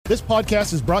This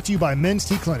podcast is brought to you by Men's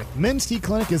T Clinic. Men's T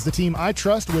Clinic is the team I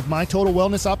trust with my total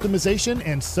wellness optimization,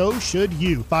 and so should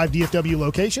you. 5 DFW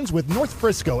locations with North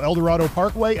Frisco, Eldorado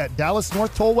Parkway at Dallas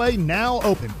North Tollway now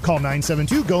open. Call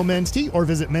 972-GO-MEN'S-T or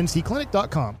visit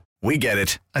mensteclinic.com. We get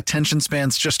it. Attention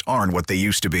spans just aren't what they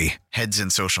used to be. Heads in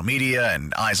social media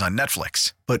and eyes on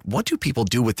Netflix. But what do people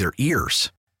do with their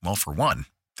ears? Well, for one,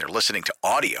 they're listening to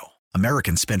audio.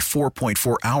 Americans spend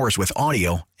 4.4 hours with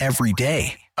audio every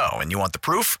day. Oh, and you want the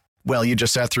proof? Well, you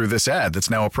just sat through this ad that's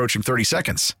now approaching 30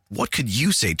 seconds. What could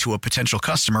you say to a potential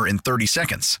customer in 30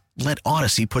 seconds? Let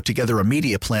Odyssey put together a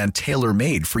media plan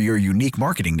tailor-made for your unique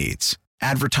marketing needs.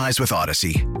 Advertise with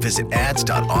Odyssey. Visit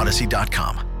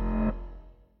ads.odyssey.com.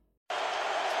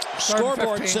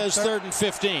 Scoreboard says third and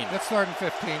 15. That's third and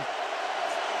 15.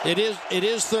 It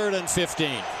is third and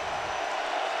 15.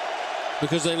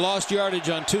 Because they lost yardage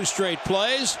on 2 straight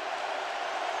plays.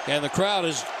 And the crowd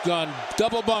has gone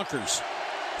double bunkers.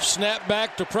 Snap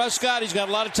back to Prescott. He's got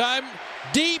a lot of time.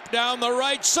 Deep down the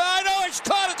right side. Oh, it's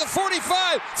caught at the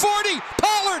 45, 40,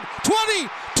 Pollard, 20,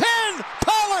 10,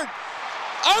 Pollard.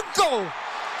 Uncle.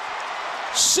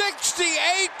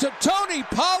 68 to Tony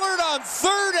Pollard on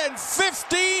third and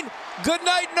 15. Good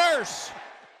night, nurse.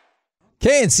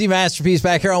 K&C Masterpiece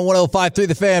back here on 105.3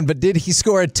 The Fan, but did he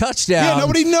score a touchdown? Yeah,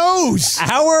 nobody knows.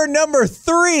 Hour number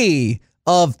 3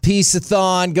 of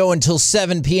Peace-a-thon go until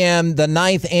 7 p.m. The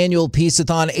 9th annual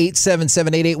Peace-a-thon,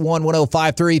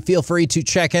 877-881-1053. Feel free to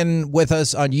check in with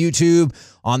us on YouTube,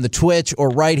 on the Twitch, or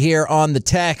right here on the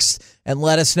text, and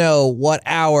let us know what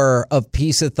hour of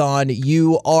Peace-a-thon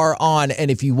you are on. And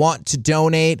if you want to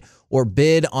donate or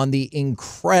bid on the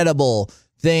incredible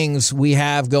things we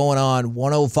have going on,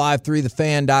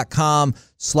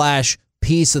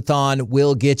 1053thefan.com/Peace-a-thon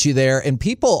will get you there. And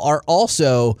people are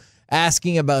also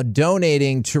asking about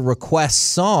donating to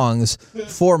request songs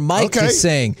for Mike to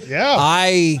sing. Yeah.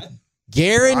 I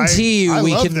guarantee you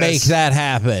we can make that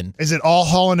happen. Is it all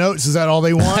Hall & Oates? Is that all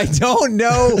they want? I don't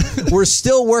know. We're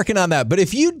still working on that. But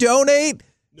if you donate...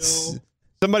 No.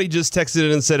 Somebody just texted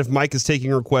in and said, if Mike is taking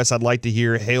requests, I'd like to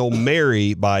hear Hail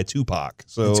Mary by Tupac.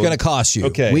 So it's going to cost you.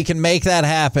 Okay. We can make that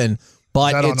happen.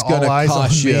 But it's going to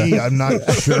cost you. I'm not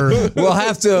sure. We'll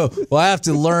have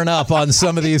to learn up on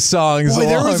some of these songs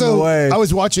along the way. I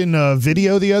was watching a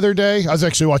video the other day. I was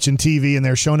actually watching TV, and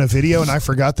they're showing a video, and I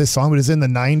forgot this song, but it's in the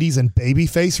 90s, and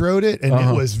Babyface wrote it, and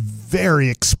it was very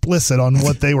explicit on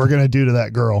what they were going to do to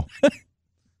that girl.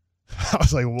 I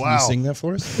was like, wow. Can you sing that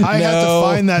for us? I have to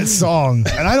find that song,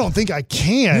 and I don't think I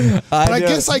can. But I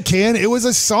guess I can. It was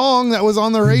a song that was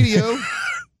on the radio.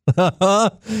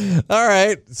 All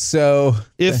right. So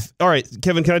all right,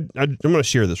 Kevin, I'm going to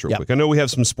share this real quick. I know we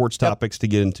have some sports topics to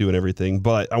get into and everything,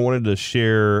 but I wanted to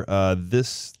share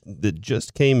this that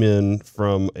just came in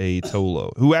from a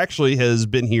Tolo who actually has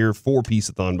been here for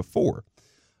Peace-a-thon before.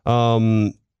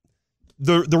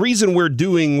 The reason we're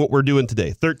doing what we're doing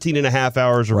today, 13 and a half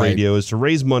hours of radio, is to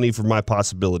raise money for My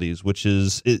Possibilities, which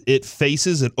is it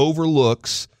faces, it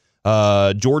overlooks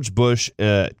George Bush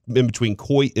in between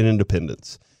Coit and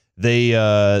Independence. They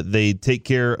take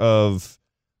care of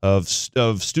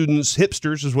students,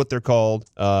 hipsters is what they're called,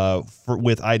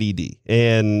 with IDD,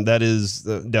 and that is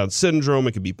Down syndrome.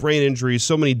 It could be brain injuries,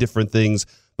 so many different things.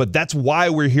 But that's why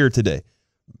we're here today.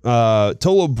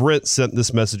 Tolo Brent sent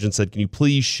this message and said, "Can you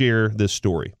please share this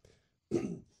story?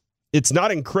 It's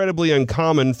not incredibly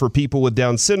uncommon for people with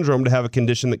Down syndrome to have a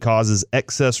condition that causes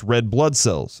excess red blood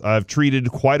cells. I've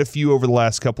treated quite a few over the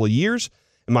last couple of years,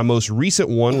 and my most recent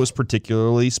one was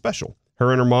particularly special.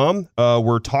 Her and her mom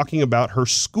were talking about her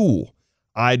school.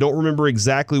 I don't remember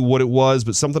exactly what it was,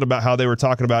 but something about how they were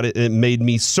talking about it, it made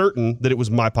me certain that it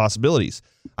was My Possibilities.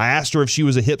 I asked her if she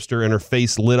was a hipster, and her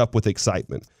face lit up with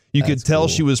excitement. You could tell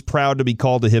she was proud to be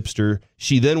called a hipster.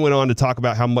 She then went on to talk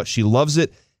about how much she loves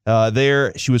it.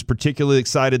 She was particularly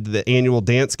excited that the annual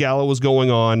dance gala was going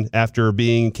on after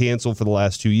being canceled for the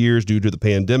last 2 years due to the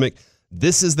pandemic.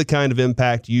 This is the kind of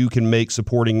impact you can make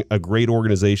supporting a great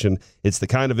organization. It's the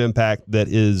kind of impact that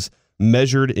is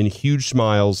measured in huge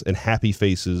smiles and happy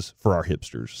faces for our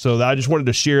hipsters." So I just wanted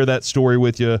to share that story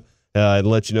with you and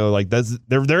let you know, like,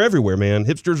 they're everywhere, man.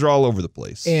 Hipsters are all over the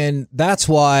place. And that's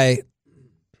why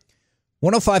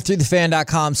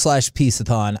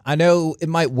 1053thefan.com/Peace-a-thon. I know it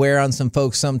might wear on some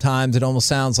folks sometimes. It almost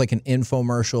sounds like an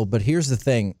infomercial, but here's the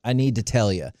thing I need to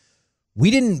tell you.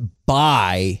 We didn't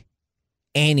buy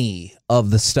any of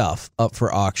the stuff up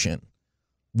for auction.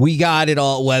 We got it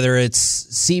all, whether it's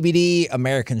CBD,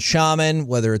 American Shaman,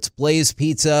 whether it's Blaze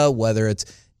Pizza, whether it's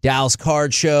Dallas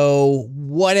Card Show,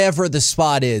 whatever the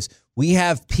spot is. We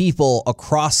have people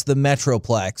across the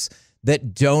Metroplex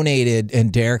that donated,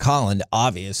 and Derek Holland,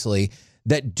 obviously,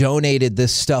 that donated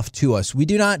this stuff to us. We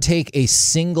do not take a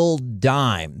single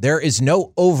dime. There is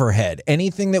no overhead.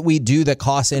 Anything that we do that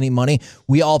costs any money,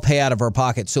 we all pay out of our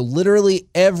pocket. So literally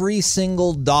every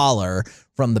single dollar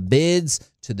from the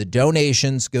bids to the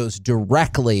donations goes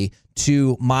directly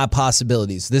to My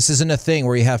Possibilities. This isn't a thing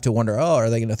where you have to wonder, are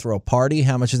they going to throw a party?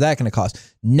 How much is that going to cost?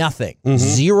 Nothing.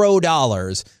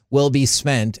 $0 will be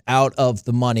spent out of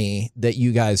the money that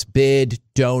you guys bid,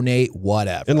 donate,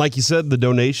 whatever. And like you said, the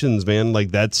donations, man,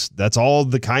 like that's all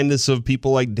the kindness of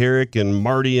people like Derek and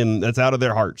Marty, and that's out of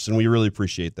their hearts, and we really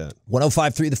appreciate that.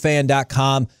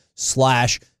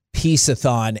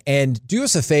 1053thefan.com/peaceathon. And do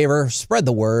us a favor, spread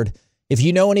the word. If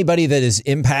you know anybody that is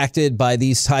impacted by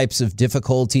these types of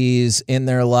difficulties in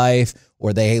their life,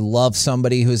 or they love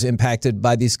somebody who's impacted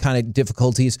by these kind of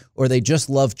difficulties, or they just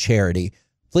love charity,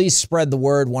 please spread the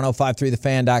word.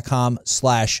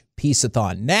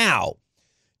 1053thefan.com/peaceathon. Now,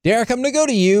 Derek, I'm going to go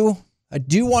to you. I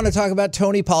do want to talk about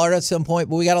Tony Pollard at some point,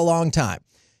 but we got a long time.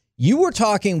 We were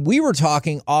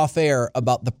talking off air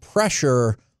about the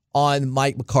pressure on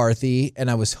Mike McCarthy, and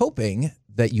I was hoping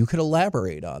that you could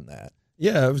elaborate on that.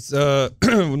 Yeah, it was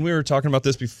when we were talking about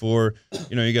this before,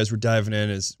 you guys were diving in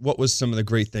as what was some of the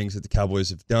great things that the Cowboys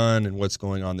have done and what's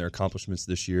going on, their accomplishments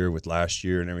this year with last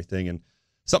year and everything. And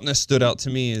something that stood out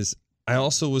to me is I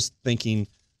also was thinking,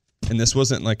 and this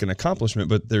wasn't like an accomplishment,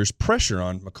 but there's pressure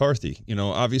on McCarthy.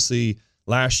 Obviously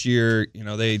last year,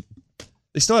 they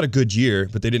still had a good year,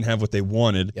 but they didn't have what they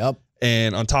wanted. Yep.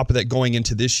 And on top of that, going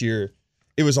into this year,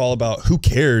 it was all about who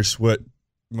cares what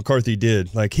McCarthy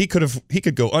did. Like he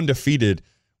could go undefeated.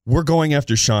 We're going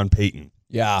after Sean Payton.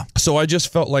 Yeah. So I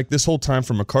just felt like this whole time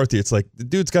for McCarthy, it's like the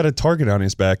dude's got a target on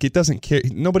his back. It doesn't care.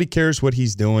 Nobody cares what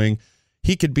he's doing.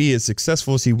 He could be as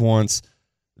successful as he wants.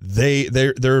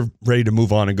 They're ready to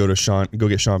move on and go get Sean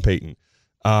Payton.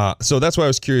 So that's why I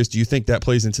was curious. Do you think that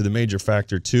plays into the major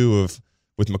factor too of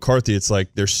with McCarthy? It's like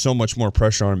there's so much more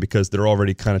pressure on him because they're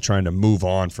already kind of trying to move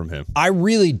on from him. I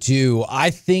really do.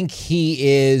 I think he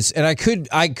is, and I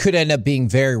could end up being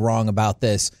very wrong about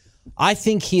this. I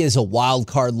think he is a wild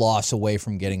card loss away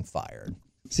from getting fired.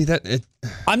 See that?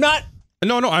 I'm not.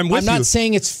 No, I'm with you. I'm not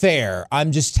saying it's fair.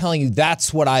 I'm just telling you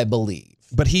that's what I believe.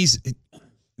 But he's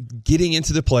getting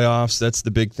into the playoffs. That's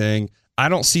the big thing. I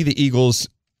don't see the Eagles.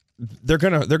 They're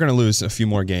gonna lose a few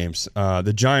more games.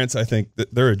 The Giants, I think,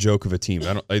 they're a joke of a team.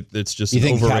 It's just. You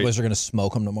think the Cowboys are gonna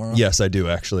smoke them tomorrow? Yes, I do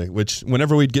actually. Which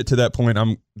whenever we get to that point,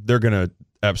 they're gonna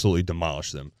absolutely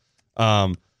demolish them.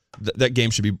 That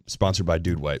game should be sponsored by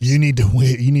Dude Wipes. You need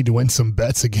to win some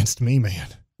bets against me, man.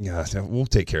 Yeah, we'll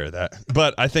take care of that.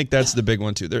 But I think that's the big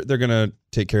one too. They're gonna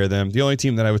take care of them. The only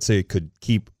team that I would say could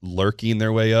keep lurking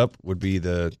their way up would be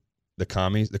the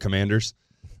Commanders.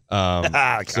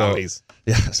 Commies.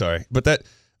 Yeah, sorry. But that,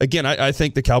 again, I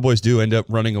think the Cowboys do end up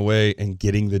running away and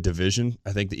getting the division.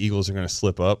 I think the Eagles are going to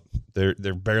slip up. They're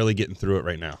barely getting through it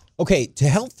right now. Okay, to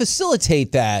help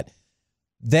facilitate that,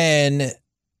 then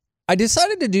I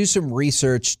decided to do some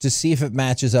research to see if it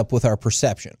matches up with our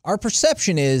perception. Our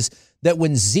perception is that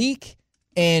when Zeke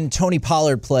and Tony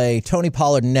Pollard play, Tony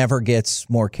Pollard never gets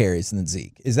more carries than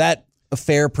Zeke. Is that a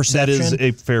fair perception? That is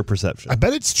a fair perception. I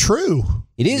bet it's true.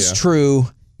 It is true.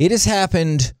 It has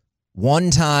happened one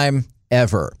time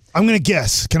ever. I'm going to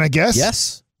guess. Can I guess?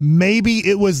 Yes. Maybe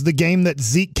it was the game that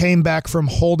Zeke came back from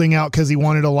holding out because he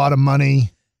wanted a lot of money.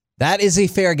 That is a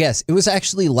fair guess. It was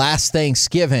actually last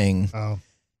Thanksgiving. Oh,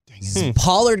 dang it.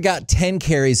 Pollard got 10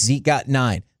 carries. Zeke got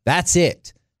 9. That's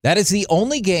it. That is the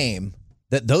only game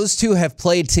that those two have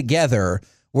played together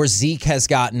where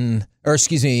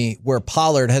where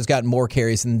Pollard has gotten more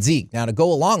carries than Zeke. Now, to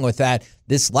go along with that,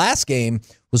 this last game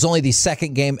was only the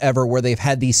second game ever where they've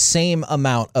had the same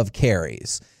amount of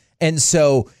carries. And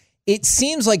so it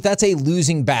seems like that's a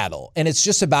losing battle, and it's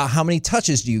just about how many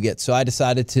touches do you get. So I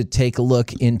decided to take a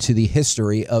look into the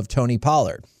history of Tony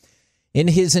Pollard. In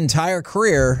his entire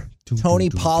career, Tony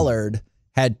Pollard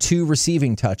had 2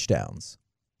 receiving touchdowns.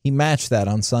 He matched that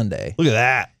on Sunday. Look at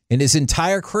that. In his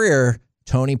entire career,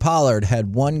 Tony Pollard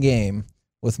had 1 game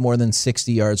with more than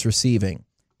 60 yards receiving.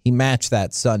 He matched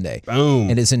that Sunday. Boom.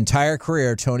 In his entire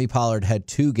career, Tony Pollard had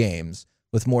 2 games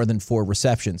with more than 4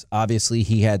 receptions. Obviously,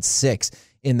 he had 6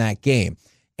 in that game.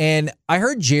 And I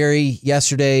heard Jerry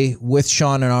yesterday with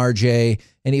Sean and RJ,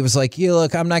 and he was like, yeah,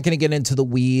 look, I'm not going to get into the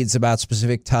weeds about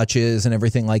specific touches and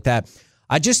everything like that.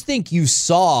 I just think you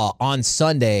saw on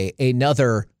Sunday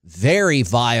another very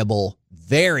viable,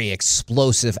 very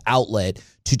explosive outlet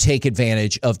to take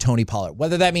advantage of Tony Pollard.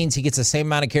 Whether that means he gets the same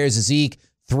amount of carries as Zeke,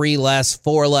 3 less,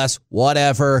 4 less,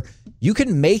 whatever. you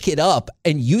can make it up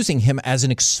and using him as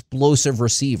an explosive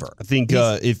receiver. I think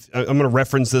if I'm going to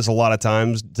reference this a lot of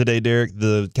times today, Derek,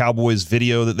 the Cowboys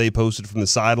video that they posted from the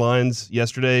sidelines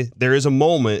yesterday, there is a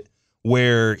moment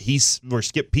where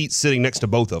Skip Pete's sitting next to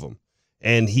both of them,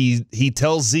 and he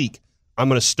tells Zeke, "I'm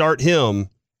going to start him,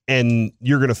 and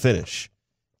you're going to finish."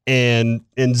 And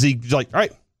Zeke's like, "All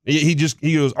right." He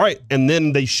goes, "All right," and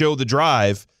then they show the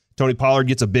drive. Tony Pollard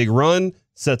gets a big run,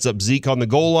 sets up Zeke on the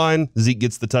goal line. Zeke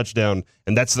gets the touchdown,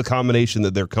 and that's the combination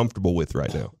that they're comfortable with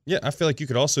right now. Yeah, I feel like you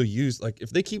could also use, like, if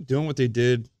they keep doing what they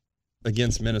did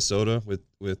against Minnesota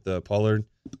with Pollard,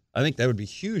 I think that would be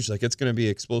huge. Like, it's going to be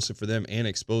explosive for them and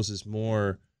exposes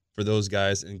more for those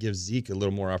guys and gives Zeke a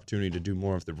little more opportunity to do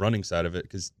more of the running side of it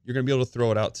because you're going to be able to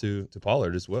throw it out to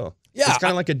Pollard as well. Yeah, it's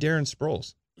kind of like a Darren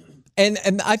Sproles.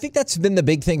 And I think that's been the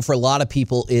big thing for a lot of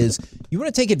people is you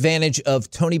want to take advantage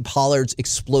of Tony Pollard's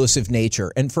explosive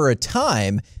nature. And for a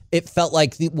time, it felt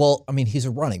like, he's a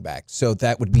running back, so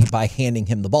that would be by handing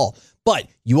him the ball. But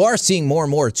you are seeing more and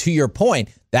more, to your point,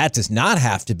 that does not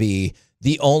have to be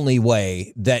the only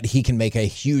way that he can make a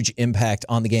huge impact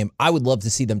on the game. I would love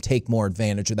to see them take more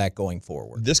advantage of that going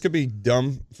forward. This could be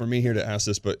dumb for me here to ask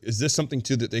this, but is this something,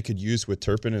 too, that they could use with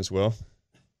Turpin as well?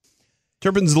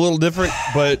 Turpin's a little different,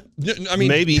 but I mean,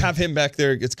 maybe have him back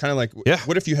there. It's kind of like,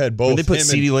 what if you had both? When they put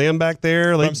CeeDee Lamb back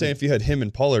there. I'm saying if you had him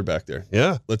and Pollard back there.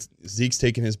 Yeah. Zeke's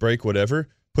taking his break, whatever.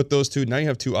 Put those two. Now you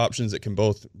have two options that can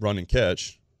both run and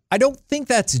catch. I don't think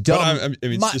that's dumb.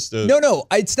 No,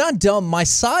 it's not dumb. My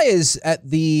sigh is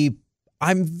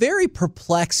I'm very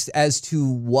perplexed as to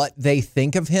what they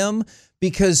think of him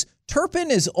because Turpin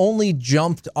has only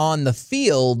jumped on the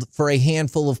field for a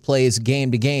handful of plays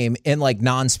game to game in like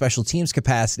non-special teams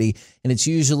capacity, and it's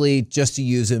usually just to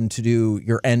use him to do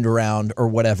your end around or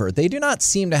whatever. They do not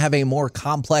seem to have a more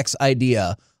complex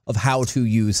idea of how to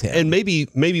use him. And maybe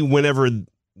whenever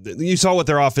you saw what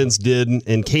their offense did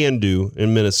and can do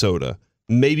in Minnesota,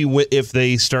 maybe if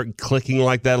they start clicking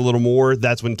like that a little more,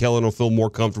 that's when Kellen will feel more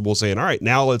comfortable saying, all right,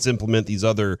 now let's implement these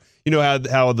other,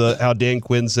 how Dan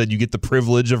Quinn said you get the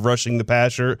privilege of rushing the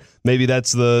passer. Maybe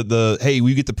that's the hey,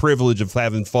 we get the privilege of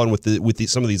having fun with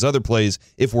some of these other plays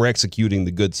if we're executing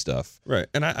the good stuff. Right.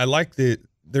 And I like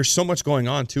there's so much going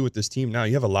on too with this team now.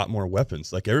 You have a lot more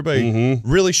weapons. Like everybody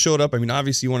really showed up. I mean,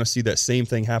 obviously you want to see that same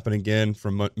thing happen again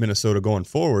from Minnesota going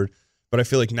forward. But I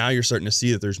feel like now you're starting to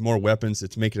see that there's more weapons.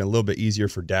 It's making it a little bit easier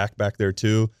for Dak back there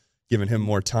too, giving him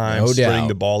more time, spreading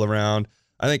the ball around.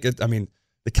 I think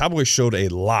the Cowboys showed a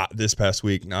lot this past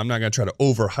week. Now I'm not going to try to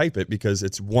overhype it because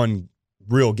it's one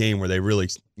real game where they really,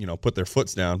 put their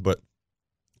foots down. But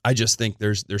I just think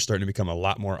there's starting to become a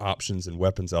lot more options and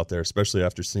weapons out there, especially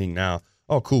after seeing now,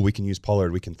 oh, cool, we can use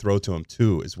Pollard. We can throw to him,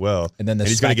 too, as well. And then the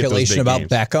speculation about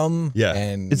Beckham. Yeah.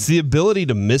 And it's the ability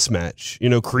to mismatch,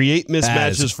 create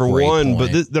mismatches for one.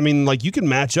 Point. But, you can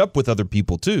match up with other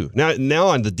people, too. Now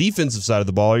on the defensive side of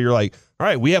the ball, you're like, all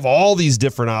right, we have all these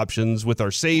different options with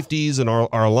our safeties and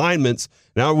our alignments.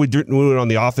 Now we do it on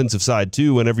the offensive side,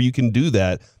 too. Whenever you can do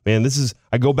that, man,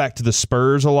 I go back to the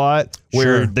Spurs a lot,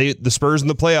 where the Spurs in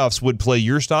the playoffs would play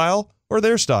your style or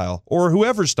their style, or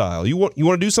whoever's style. You want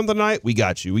to do something tonight? We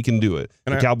got you. We can do it.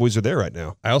 And the Cowboys are there right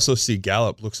now. I also see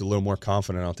Gallup looks a little more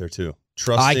confident out there, too.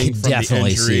 Trusting I can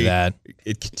definitely see that.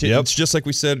 It's just like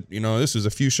we said, this was a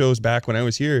few shows back when I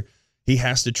was here. He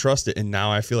has to trust it, and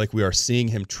now I feel like we are seeing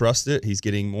him trust it. He's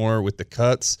getting more with the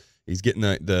cuts. He's getting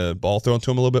the ball thrown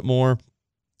to him a little bit more.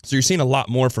 So you're seeing a lot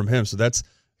more from him. So that's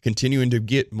continuing to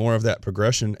get more of that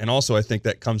progression. And also I think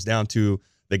that comes down to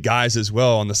the guys as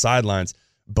well on the sidelines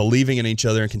believing in each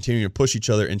other and continuing to push each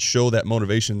other and show that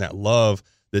motivation, that love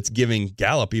that's giving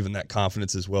Gallup even that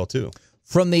confidence as well, too.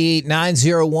 From the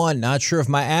 901, not sure if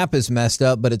my app is messed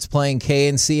up, but it's playing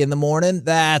KNC in the morning.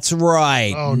 That's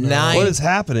right. Oh, no. What is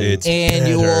happening? It's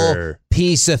annual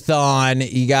Peace-a-thon.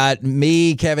 You got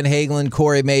me, Kevin Hagelin,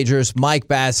 Corey Majors, Mike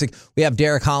Bassick. We have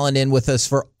Derek Holland in with us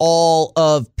for all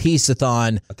of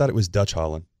Peace-a-thon. I thought it was Dutch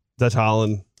Holland. Dutch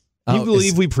Holland. Can you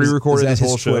believe we pre-recorded this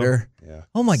whole show? Twitter? Yeah.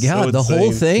 Oh my God, so the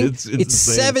whole thing? It's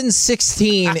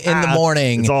 7:16 in the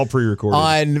morning. It's all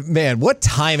pre-recorded. Man, what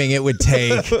timing it would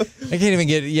take. I can't even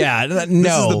get, no.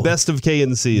 This is the best of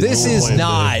KNC. This is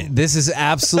not. This is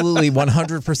absolutely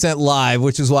 100% live,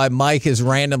 which is why Mike is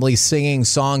randomly singing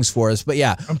songs for us. But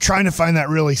yeah. I'm trying to find that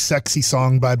really sexy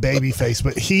song by Babyface,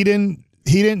 but he didn't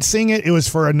sing it. It was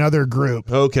for another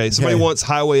group. Okay, somebody wants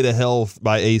Highway to Hell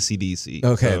by AC/DC.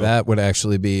 Okay, that would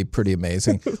actually be pretty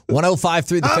amazing. 105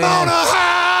 through the fan. I'm on a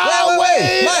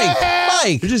highway.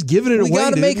 Mike. You're just giving it away. We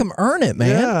got to make him earn it,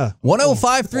 man. Yeah.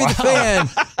 105 through the fan.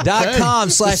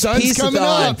 Sun's coming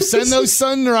up. peaceathon. Send those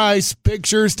sunrise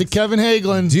pictures to Kevin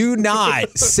Hagelin. Do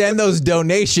not send those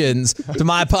donations to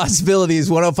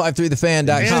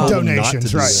mypossibilities1053thefan.com. And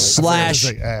donations, right. Slash I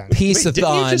forgot to say, peaceathon.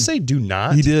 Didn't you just say do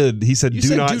not? He did. He said, You "Do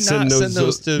said not do send not those." send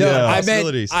those to No, I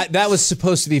possibilities. meant that was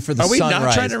supposed to be for the Are we sunrise.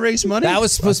 not trying to raise money? That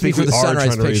was supposed to be think for the we are sunrise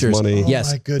trying to raise pictures. money. Yes,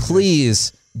 Oh, my goodness.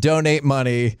 please donate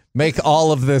money. Make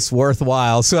all of this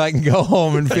worthwhile so I can go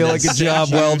home and feel like a job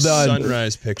well done.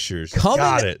 Sunrise pictures. Coming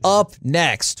Got it. up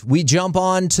next, we jump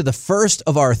on to the first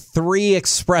of our 3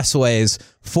 expressways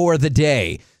for the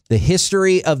day. The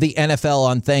history of the NFL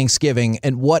on Thanksgiving,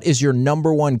 and what is your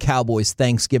number one Cowboys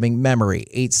Thanksgiving memory?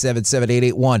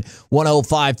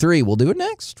 877-881-1053. We'll do it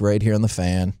next, right here on The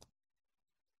Fan.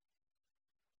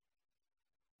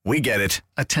 We get it.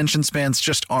 Attention spans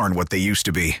just aren't what they used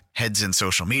to be. Heads in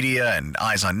social media and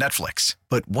eyes on Netflix.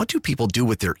 But what do people do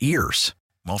with their ears?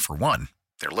 Well, for one,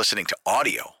 they're listening to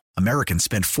audio. Americans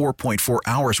spend 4.4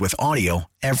 hours with audio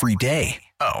every day.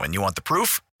 Oh, and you want the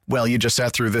proof? Well, you just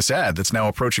sat through this ad that's now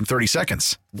approaching 30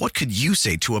 seconds. What could you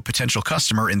say to a potential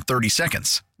customer in 30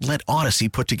 seconds? Let Odyssey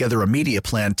put together a media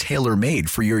plan tailor-made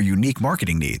for your unique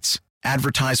marketing needs.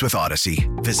 Advertise with Odyssey.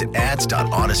 Visit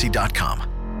ads.odyssey.com.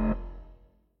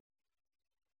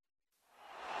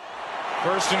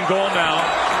 First and goal now.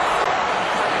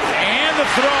 And the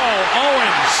throw.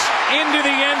 Owens into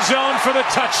the end zone for the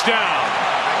touchdown.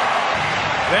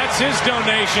 That's his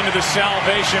donation to the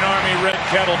Salvation Army Red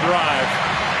Kettle Drive.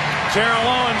 Terrell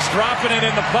Owens dropping it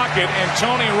in the bucket, and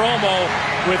Tony Romo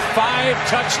with 5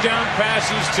 touchdown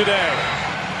passes today.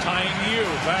 Tying you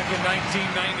back in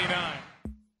 1999.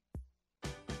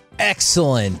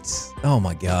 Excellent. Oh,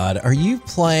 my God. Are you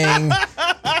playing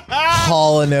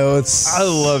Hall & Oates? I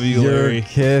love you, Your Larry.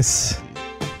 Kiss.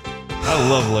 I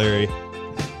love Larry.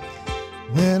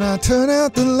 When I turn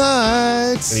out the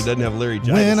lights. And he doesn't have Larry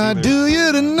Giants When I either. do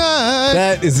you tonight.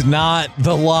 That is not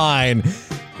the line.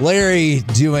 Larry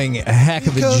doing a heck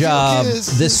of a Because your job kiss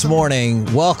this is-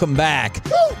 morning. Welcome back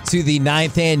to the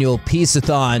 9th annual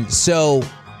Peaceathon. So,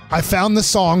 I found the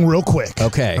song real quick.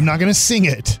 Okay. I'm not going to sing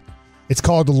it. It's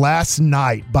called Last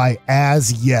Night by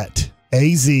As Yet.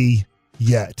 A-Z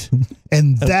Yet.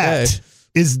 And that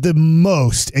is the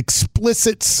most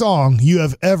explicit song you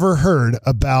have ever heard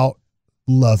about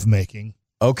lovemaking.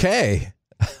 okay.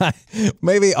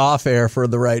 Maybe off air for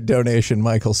the right donation,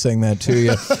 Michael, sing that to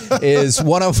you, is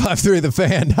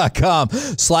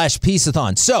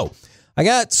 1053thefan.com/peaceathon. So, I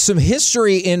got some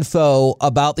history info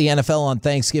about the NFL on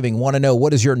Thanksgiving. Want to know,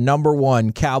 what is your number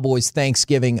one Cowboys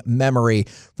Thanksgiving memory?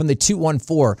 From the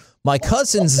 214, my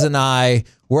cousins and I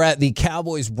were at the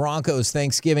Cowboys-Broncos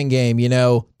Thanksgiving game, you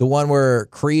know, the one where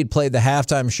Creed played the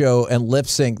halftime show and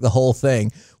lip-synced the whole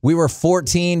thing. We were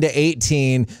 14 to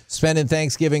 18, spending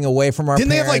Thanksgiving away from our Didn't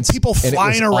parents. they have like people and it was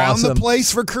flying around awesome. the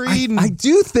place for Creed? I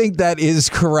do think that is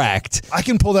correct. I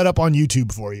can pull that up on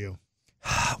YouTube for you.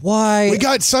 Why? We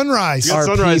got Sunrise. Yeah. Are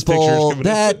sunrise pictures people, coming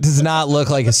in. that does not look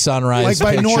like a sunrise Like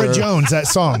by picture. Nora Jones, that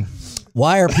song.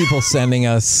 Why are people sending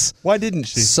us Why didn't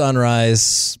she?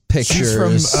 sunrise pictures? She's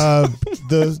from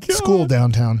the school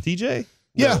downtown. TJ?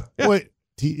 Yeah. Wait,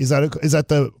 is that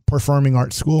the Performing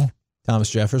Arts School? Thomas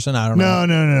Jefferson? I don't know.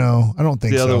 No. I don't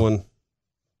think The so. other one.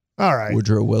 All right.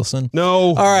 Woodrow Wilson?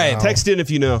 No. All right. Text in if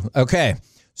you know. Okay.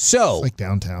 So, It's like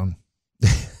downtown.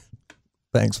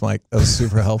 thanks, Mike. That was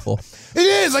super helpful. It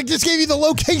is. I just gave you the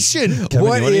location. Kevin,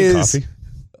 What you want any is- coffee?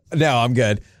 No, I'm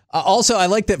good. Also, I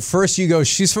like that first you go,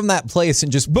 she's from that place,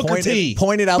 and just Booker T.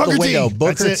 pointed out Booker the T. window. That's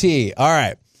Booker it. T. All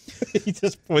right. He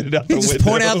just pointed out He just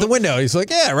pointed out the window. He's like,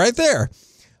 yeah, right there.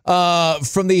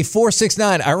 From the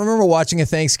 469, I remember watching a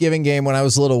Thanksgiving game when I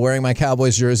was little, wearing my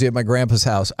Cowboys jersey at my grandpa's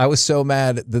house. I was so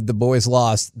mad that the boys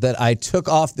lost that I took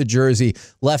off the jersey,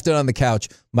 left it on the couch.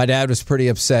 My dad was pretty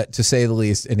upset, to say the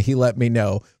least, and he let me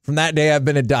know. From that day, I've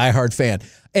been a diehard fan.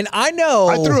 And I know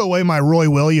I threw away my Roy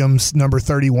Williams number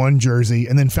 31 jersey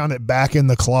and then found it back in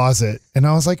the closet. And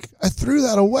I was like, I threw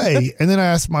that away. And then I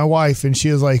asked my wife, and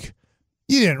she was like,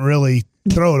 you didn't really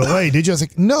throw it away, did you? I was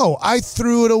like, no, I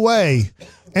threw it away.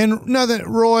 And now that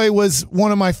Roy was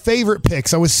one of my favorite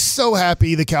picks, I was so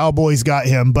happy the Cowboys got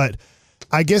him. But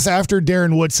I guess after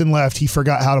Darren Woodson left, he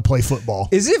forgot how to play football.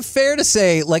 Is it fair to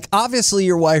say, like, obviously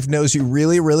your wife knows you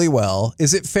really, really well.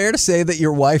 Is it fair to say that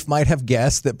your wife might have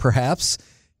guessed that perhaps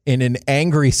in an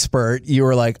angry spurt, you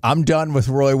were like, I'm done with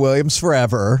Roy Williams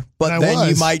forever, but And I then you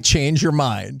was. might change your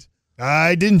mind?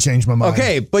 I didn't change my mind.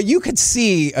 Okay, but you could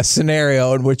see a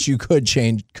scenario in which you could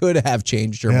have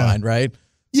changed your Yeah. mind, right?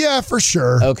 Yeah, for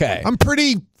sure. Okay. I'm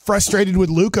pretty frustrated with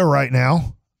Luka right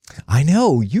now. I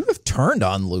know you have turned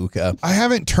on Luka. I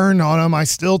haven't turned on him. I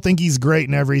still think he's great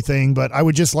and everything, but I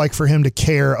would just like for him to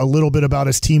care a little bit about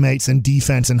his teammates and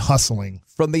defense and hustling.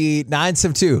 From the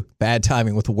 972, bad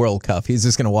timing with the World Cup. He's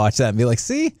just going to watch that and be like,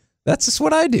 see, that's just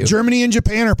what I do. Germany and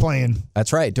Japan are playing.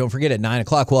 That's right. Don't forget, at 9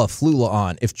 o'clock, we'll have Flula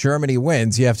on. If Germany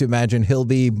wins, you have to imagine he'll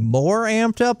be more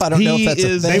amped up. I don't know if that's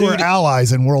a thing. They were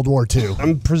allies in World War II.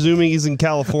 I'm presuming he's in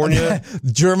California.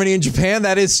 Germany and Japan,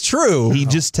 that is true. He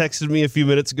just texted me a few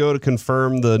minutes ago to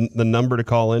confirm the number to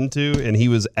call into, and he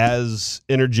was as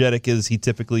energetic as he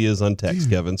typically is on text,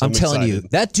 Kevin. So I'm telling you,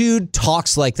 that dude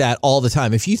talks like that all the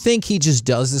time. If you think he just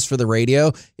does this for the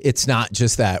radio, it's not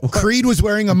just that. Creed was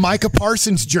wearing a Micah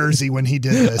Parsons jersey when he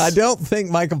did this. I don't think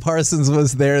Micah Parsons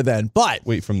was there then, but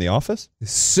Wait, from The Office?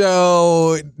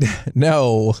 so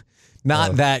no,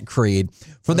 not that Creed.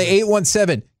 From the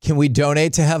 817, can we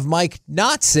donate to have Mike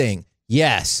not sing?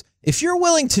 Yes. If you're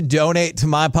willing to donate to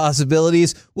my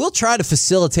possibilities, we'll try to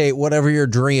facilitate whatever your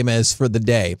dream is for the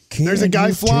day. There's a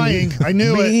guy flying. I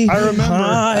knew it. I remember.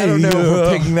 I don't know if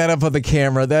we're picking that up on the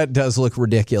camera. That does look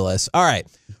ridiculous. All right.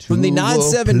 From the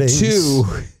 972,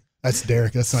 That's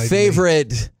Derek. That's not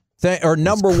favorite or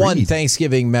number one Creed.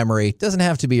 Thanksgiving memory. Doesn't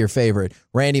have to be your favorite.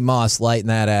 Randy Moss lighting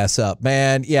that ass up.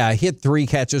 Man, yeah, he hit 3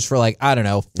 catches for 50.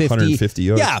 150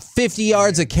 yards. Yeah, 50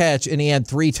 yards a catch, and he had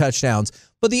 3 touchdowns.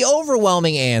 But the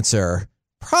overwhelming answer,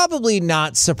 probably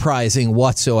not surprising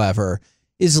whatsoever,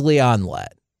 is Leon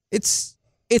Lett. It's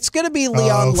going to be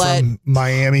Leon Lett. From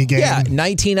Miami game. Yeah,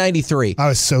 1993. I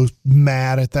was so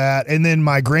mad at that. And then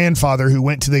my grandfather who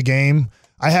went to the game,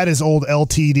 I had his old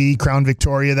LTD Crown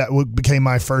Victoria that became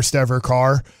my first ever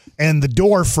car, and the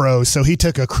door froze, so he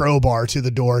took a crowbar to the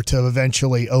door to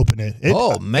eventually open it. It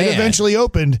eventually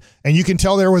opened, and you can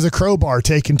tell there was a crowbar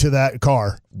taken to that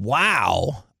car.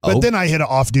 Wow. But then I hit an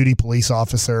off-duty police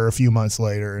officer a few months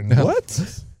later. And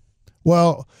What?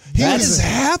 Well, What is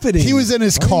happening? He was in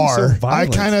his car. I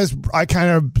kind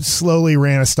of slowly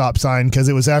ran a stop sign because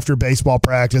it was after baseball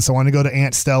practice. I wanted to go to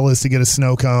Aunt Stella's to get a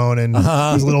snow cone, and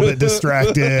I was a little bit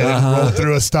distracted and rolled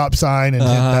through a stop sign and hit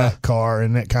that car,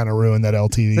 and it kind of ruined that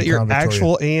LTD. Is that your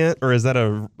actual aunt, or is that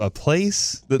a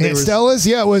place? That Aunt Stella's?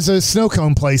 Yeah, it was a snow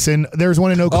cone place, and there's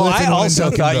one in Oak Cliff. I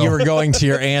also thought you were going to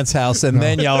your aunt's house, and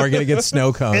then y'all were going to get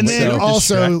snow cones. And then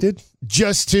also,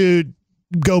 just to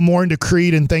go more into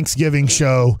Creed and Thanksgiving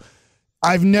show,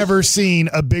 I've never seen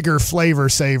a bigger flavor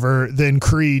saver than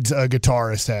Creed's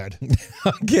guitarist had.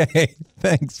 Okay,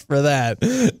 thanks for that.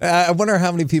 I wonder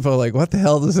how many people are like, what the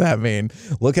hell does that mean?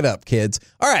 Look it up, kids.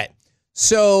 All right,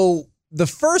 so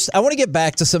I want to get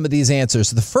back to some of these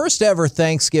answers. The first ever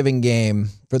Thanksgiving game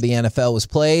for the NFL was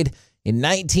played in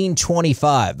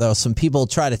 1925. Though some people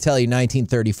try to tell you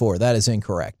 1934. That is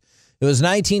incorrect. It was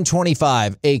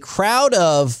 1925. A crowd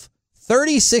of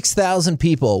 36,000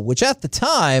 people, which at the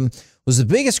time was the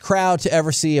biggest crowd to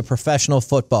ever see a professional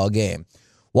football game.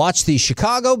 Watch the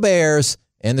Chicago Bears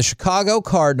and the Chicago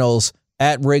Cardinals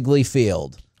at Wrigley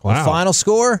Field. Wow. The final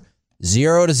score,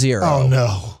 0-0. Oh,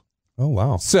 no. Oh,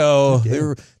 wow. So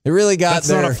they really got That's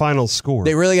not a final score.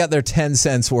 They really got their 10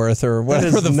 cents worth or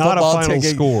whatever that is the not football a final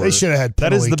ticket. score. They should have had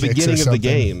That is the penalty kicks beginning or of the something.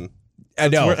 game. I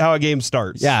know. That's how a game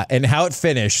starts. Yeah, and how it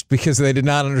finished because they did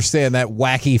not understand that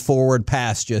wacky forward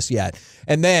pass just yet.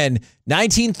 And then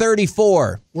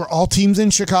 1934. Were all teams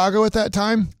in Chicago at that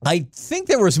time? I think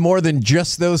there was more than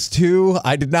just those two.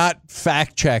 I did not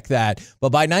fact check that. But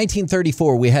by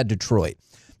 1934, we had Detroit.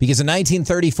 Because in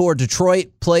 1934,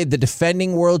 Detroit played the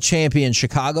defending world champion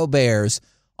Chicago Bears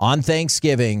on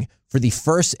Thanksgiving for the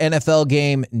first NFL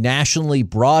game nationally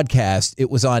broadcast. It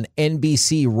was on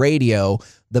NBC radio.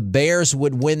 The Bears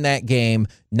would win that game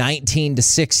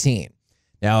 19-16.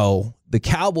 Now, the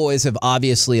Cowboys have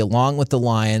obviously, along with the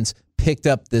Lions, picked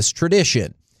up this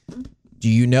tradition. Do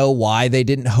you know why they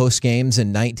didn't host games in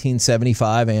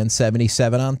 1975 and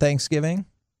 77 on Thanksgiving?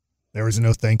 There was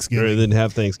no Thanksgiving. They didn't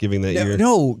have Thanksgiving that year.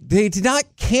 No, they did not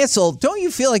cancel. Don't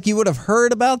you feel like you would have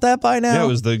heard about that by now? Yeah, it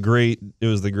was the great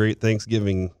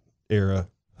Thanksgiving era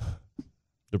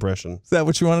depression. Is that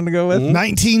what you wanted to go with?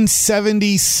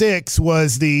 1976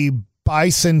 was the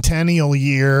bicentennial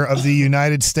year of the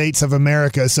United States of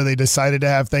America, so they decided to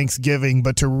have Thanksgiving,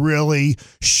 but to really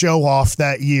show off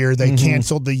that year, they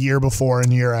canceled the year before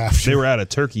and year after. They were out of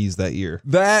turkeys that year.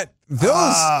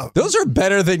 Those are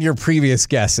better than your previous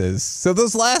guesses. So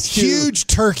those last two, huge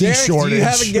turkey Derek, shortage. Do you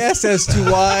have a guess as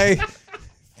to why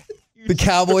the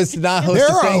Cowboys did not host There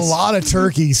the are a lot of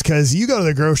turkeys because you go to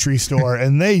the grocery store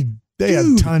and they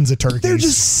have tons of turkeys. They're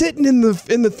just sitting in the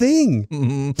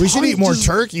thing. We should eat more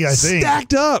turkey, I think.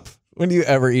 Stacked up. When do you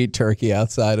ever eat turkey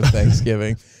outside of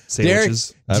Thanksgiving?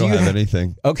 Sandwiches. I don't have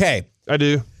anything. Okay. I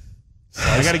do.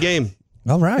 I got a game.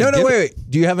 All right. No, wait.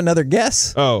 Do you have another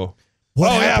guess? Oh. What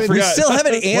yeah, I happened? forgot. We still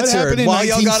haven't answered in while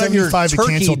y'all got on your 1975 to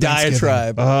turkey cancel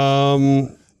Thanksgiving?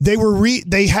 diatribe.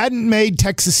 They hadn't made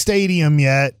Texas Stadium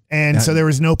yet, and so there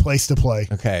was no place to play.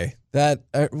 Okay. That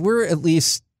we're at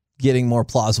least getting more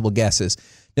plausible guesses.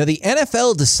 Now, the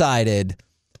NFL decided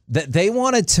that they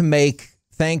wanted to make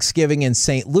Thanksgiving in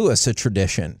St. Louis a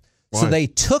tradition. Why? So they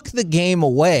took the game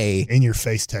away In your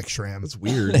face, Tex Schramm. That's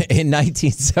weird. in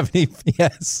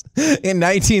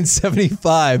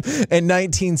 1975 and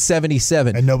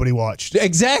 1977. And nobody watched.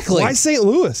 Exactly. Why St.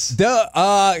 Louis?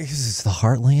 It's the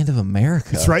heartland of America.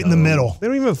 It's right in the middle. They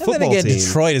don't even have a And football then again, team.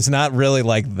 Detroit is not really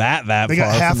like that They far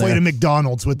got from halfway there. to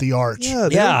McDonald's with the arch. Yeah,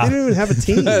 they Yeah. don't even have a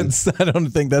team. I don't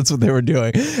think that's what they were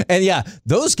doing. And yeah,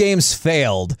 those games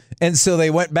failed. And so they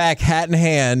went back hat in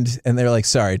hand and they're like,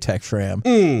 sorry, Tex Schramm.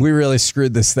 We really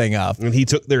screwed this thing up. And he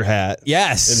took their hat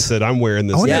Yes. and said, I'm wearing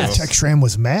this I wonder now. if Tex Schramm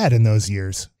was mad in those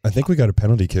years. I think we got a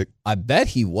penalty kick. I bet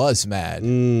he was mad.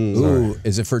 Ooh,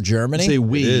 is it for Germany? Say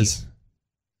we. It is.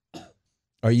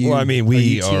 Are you? Well, I mean,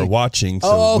 we are watching, so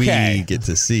Oh, okay. we get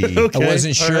to see. I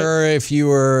wasn't sure if you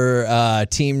were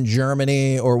Team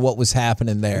Germany or what was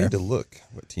happening I there. need to look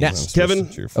what team Yeah. I'm supposed Kevin,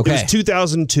 to cheer for. Okay. It was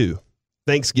 2002,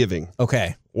 Thanksgiving,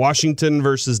 Okay. Washington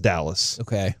versus Dallas.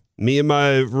 Okay. Me and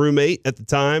my roommate at the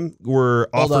time were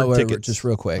Hold offered on, wait, tickets. just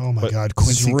real quick. Oh, my But God.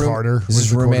 Quincy Carter. Is was this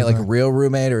the roommate like a quarterback. real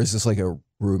roommate or is this like a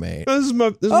roommate? No, this is my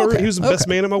Okay, he was the best okay,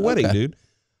 man at my wedding, okay. dude.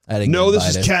 I didn't No, get this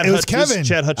is invited. Chad. It was This is Kevin.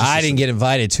 Chad Hutchinson. I didn't get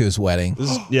invited to his wedding.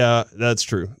 This is- yeah, that's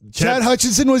true. Chad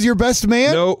Hutchinson was your best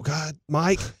man? No, God,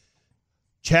 Mike.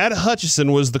 Chad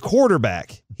Hutchison was the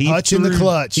quarterback. Hutch in the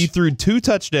clutch. He threw 2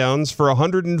 touchdowns for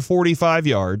 145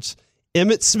 yards.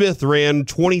 Emmitt Smith ran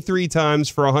 23 times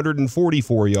for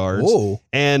 144 yards. Whoa.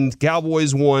 And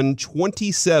Cowboys won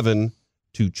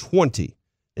 27-20.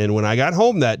 And when I got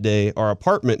home that day, our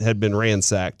apartment had been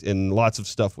ransacked and lots of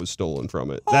stuff was stolen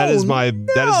from it. That is my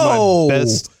best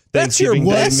That's your Thanksgiving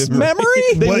Day best memory?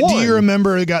 They What do you won.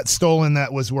 remember that got stolen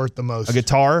that was worth the most? A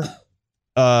guitar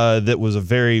that was a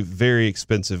very, very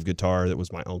expensive guitar that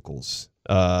was my uncle's.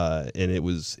 And it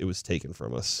was taken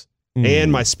from us.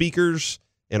 And my speakers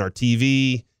and our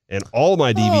TV and all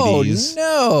my DVDs.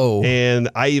 Oh, no. And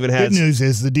I even had Good news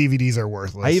is the DVDs are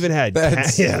worthless. I even had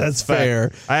That's yeah, that's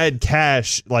fair. fair. I had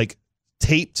cash like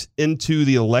taped into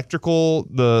the electrical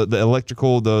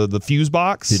the fuse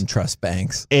box. Didn't trust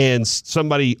banks. And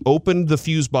somebody opened the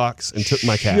fuse box and took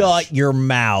my cash. Shut your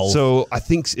mouth. So I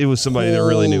think it was somebody that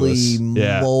really knew us. Holy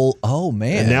Yeah. Oh,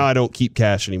 man. And now I don't keep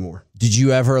cash anymore. Did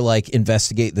you ever like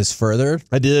investigate this further?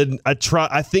 I did. I try.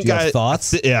 I think Do you have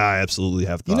thoughts? Yeah, I absolutely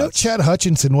have thoughts. You know, Chad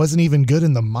Hutchinson wasn't even good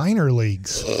in the minor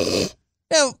leagues.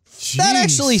 Now, that Jeez.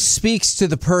 actually speaks to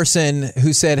the person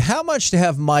who said, how much to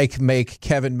have Mike make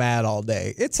Kevin mad all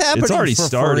day? It's happening already for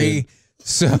started. free.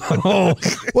 So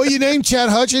Well, you named Chad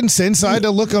Hutchinson, so I had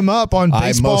to look him up on I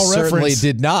Baseball most certainly Reference.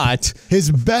 did not. His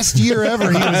best year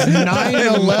ever. He was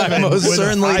 9-11. I most with a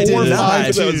certainly did 4.52.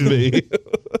 not. That was me.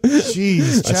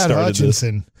 Jeez, Chad started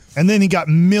Hutchinson. And then he got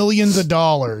millions of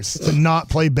dollars to not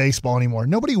play baseball anymore.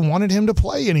 Nobody wanted him to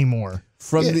play anymore.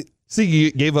 From Yeah. the See,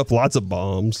 you gave up lots of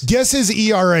bombs. Guess his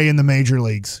ERA in the major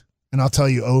leagues, and I'll tell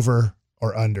you over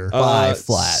or under. Five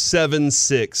flat.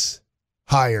 7.6,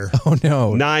 Higher. oh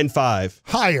no, 9.5,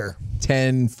 Higher.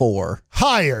 10-4,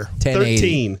 Higher. 10-80,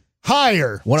 13.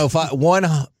 Higher. 105, Lower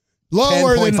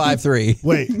than 10.53,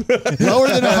 Wait. Lower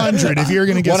than 100 if you're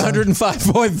going to get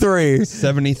 105.3.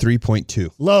 73.2.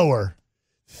 Lower.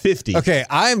 50. Okay,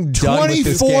 I'm done with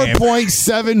this game.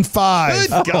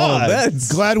 24.75. Good God.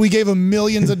 That's Glad we gave him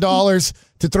millions of dollars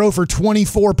to throw for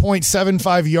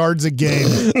 24.75 yards a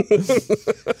game.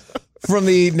 from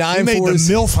the He made the 9-4s.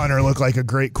 MILF Hunter look like a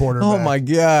great quarterback. Oh my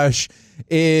gosh.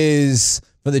 Is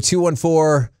for the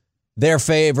 214, their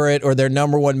favorite or their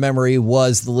number one memory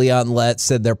was the Leon Lett.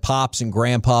 Said their pops and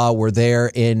grandpa were there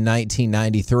in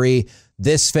 1993.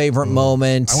 This favorite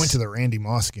moment. I went to the Randy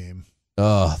Moss game.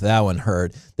 Oh, that one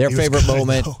hurt. Their He was favorite good,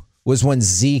 moment though. was when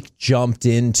Zeke jumped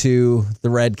into the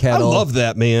red I kettle. love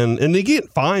that, man. And they get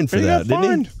fined for He that, got didn't he?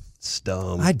 fined. It's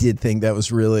dumb. I did think that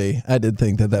was really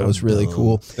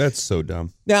cool. That's so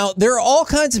dumb. Now, there are all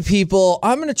kinds of people.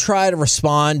 I'm going to try to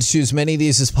respond to as many of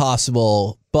these as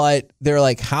possible, but they're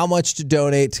like, how much to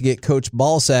donate to get Coach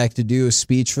Ballsack to do a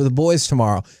speech for the boys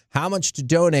tomorrow? How much to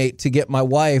donate to get my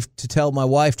wife to tell my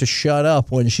wife to shut up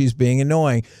when she's being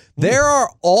annoying? There are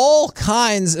all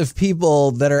kinds of people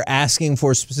that are asking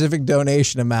for specific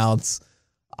donation amounts.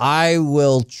 I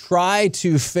will try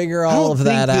to figure I all don't of think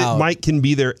that out. Mike can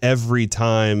be there every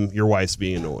time your wife's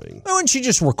being annoying. Why wouldn't you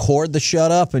just record the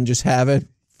shut up and just have it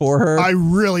for her? I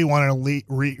really want to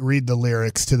read the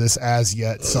lyrics to this As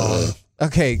Yet song.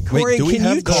 Okay, Corey, do we can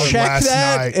have you the- check last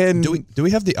that? night. And Do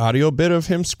we have the audio bit of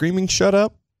him screaming "Shut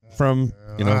up" from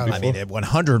before? I mean, it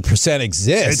 100%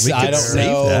 exists. we I could don't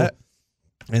save know. that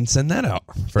and send that out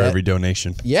for every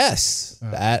donation. Yes,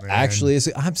 that man. actually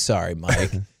is. I'm sorry,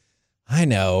 Mike. I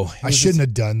know. It I was shouldn't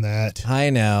have done that, I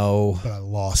know. but I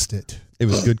lost it. It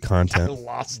was good content.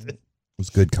 Lost it. It was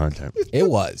good content. It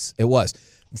was. It was.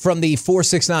 From the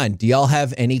 469, do y'all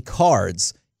have any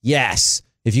cards? Yes.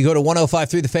 If you go to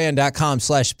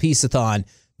 1053thefan.com/peaceathon,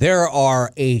 there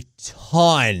are a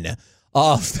ton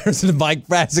of, there's a Mike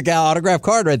Brassica autograph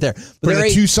card right there. For the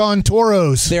Tucson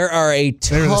Toros. There are a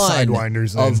They're the ton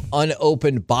Sidewinders, then. of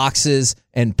unopened boxes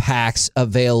and packs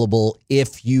available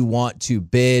if you want to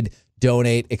bid,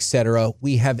 donate, etc.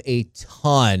 We have a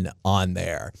ton on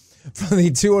there. From the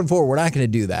 214, we're not going to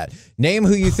do that. Name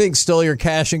who you think stole your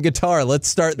cash and guitar. Let's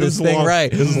start this thing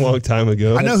right. This is a long time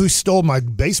ago. I know who stole my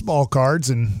baseball cards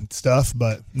and stuff,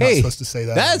 but I'm not supposed to say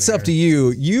that. That's up to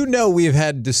you. You know we've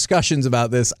had discussions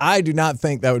about this. I do not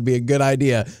think that would be a good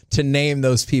idea to name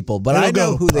those people, but It'll I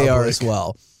know go who they are public. as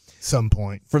well. Some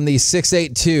point. From the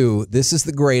 682, this is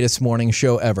the greatest morning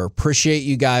show ever. Appreciate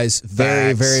you guys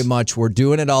very, Facts. very much. We're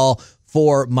doing it all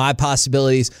for My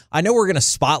Possibilities. I know we're going to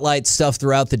spotlight stuff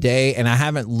throughout the day, and I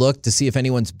haven't looked to see if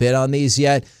anyone's bid on these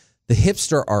yet. The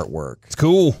hipster artwork. It's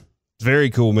cool. It's very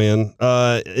cool, man.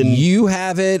 And You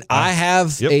have it. I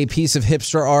have yep. a piece of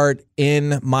hipster art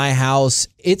in my house.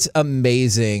 It's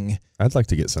amazing. I'd like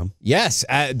to get some. Yes,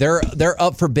 they're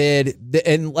up for bid,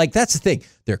 and like that's the thing.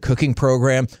 Their cooking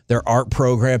program, their art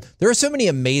program. There are so many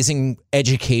amazing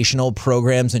educational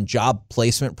programs and job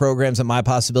placement programs that My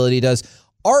Possibility does.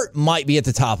 Art might be at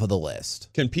the top of the list.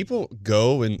 Can people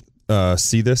go and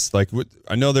see this? Like,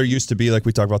 I know there used to be, like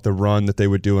we talked about, the run that they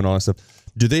would do and all that stuff.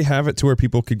 Do they have it to where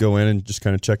people could go in and just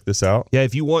kind of check this out? yeah,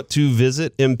 if you want to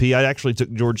visit MP, I actually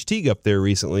took George Teague up there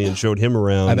recently and showed him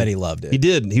around. I bet he loved it. He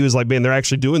did. He was like, man, they're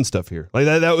actually doing stuff here. Like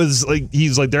that was like,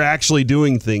 he's like, they're actually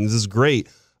doing things. This is great.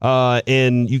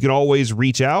 And you can always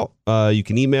reach out. You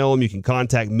can email them. You can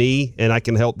contact me, and I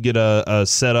can help get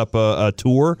set up a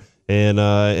tour.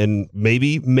 And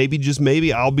maybe just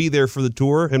maybe I'll be there for the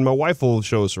tour, and my wife will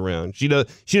show us around. She did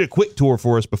a quick tour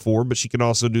for us before, but she can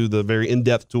also do the very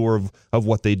in-depth tour of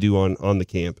what they do on the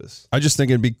campus. I just think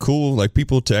it'd be cool, like,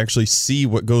 people to actually see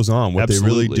what goes on, what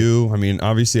Absolutely. they really do. I mean,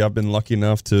 obviously, I've been lucky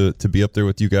enough to be up there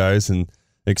with you guys and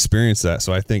experience that.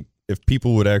 So I think if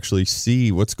people would actually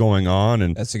see what's going on,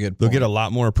 and That's a good they'll point. get a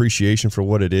lot more appreciation for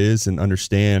what it is and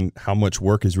understand how much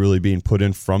work is really being put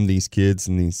in from these kids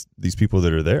and these people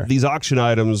that are there. These auction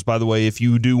items, by the way, if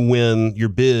you do win your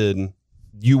bid,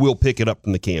 you will pick it up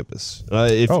from the campus.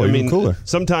 Even cooler.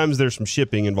 Sometimes there's some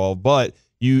shipping involved, but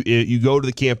you go to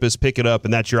the campus, pick it up,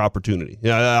 and that's your opportunity.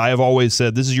 I have always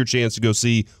said this is your chance to go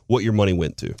see what your money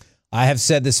went to. I have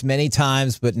said this many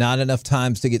times, but not enough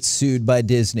times to get sued by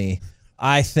Disney.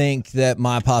 I think that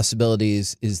My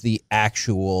Possibilities is the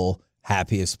actual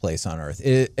happiest place on earth.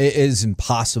 It is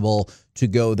impossible to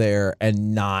go there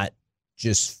and not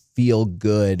just feel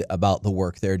good about the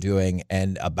work they're doing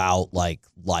and about like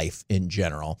life in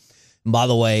general. And by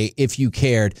the way, if you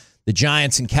cared, the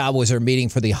Giants and Cowboys are meeting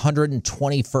for the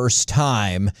 121st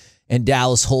time, and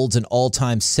Dallas holds an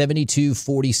all-time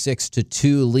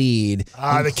 72-46-2 lead.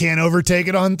 They can't overtake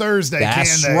it on Thursday,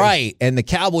 That's can they? right. And the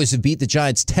Cowboys have beat the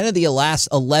Giants 10 of the last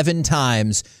 11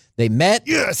 times they met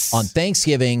Yes. on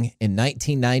Thanksgiving in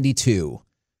 1992.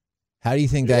 How do you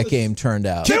think that game turned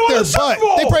out? They won Their the Super butt.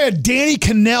 Bowl! They probably had Danny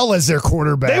Cannell as their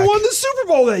quarterback. They won the Super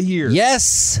Bowl that year.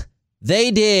 Yes, they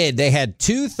did. They had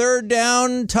two third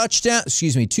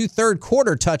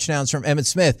quarter touchdowns from Emmitt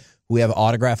Smith. We have an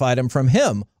autograph item from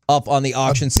him up on the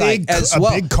auction site as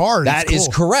well. A big card. That It's is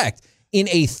cool. correct. In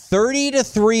a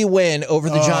 30-3 win over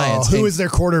the Giants. Who And- is their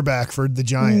quarterback for the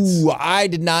Giants? Ooh, I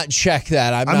did not check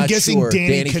that. I'm not guessing sure.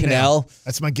 Danny Cannell. Cannell.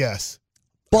 That's my guess.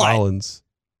 But Collins.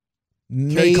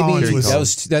 maybe Collins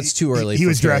was- that's too early. He for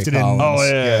was Kerry drafted in. Collins. Oh,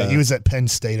 yeah. He was at Penn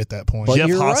State at that point. But Jeff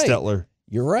you're right. Hostetler.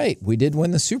 You're right. We did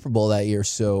win the Super Bowl that year,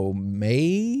 so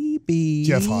maybe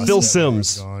Jeff Hostetler Phil is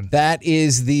Sims. gone. that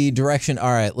is the direction. All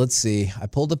right, let's see. I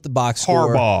pulled up the box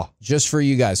score Harbaugh. just for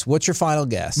you guys. What's your final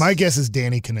guess? My guess is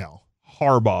Danny Cannell.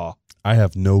 Harbaugh. I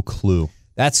have no clue.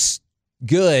 That's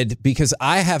good because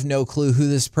I have no clue who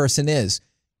this person is.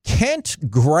 Kent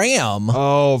Graham,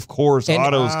 Oh, of course. And-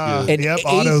 Otto's kid. an Yep,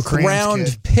 Otto eighth Cram's round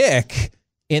kid. pick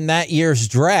in that year's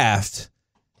draft.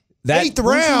 That, Eighth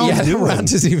round? Yeah, the Doing? round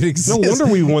doesn't even exist. No wonder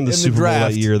we won the in Super Bowl that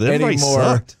draft year. Everybody anymore.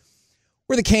 sucked.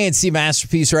 We're the KNC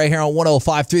Masterpiece right here on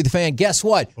 105.3 The Fan. Guess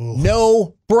what?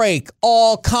 No break,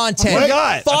 all content. Oh my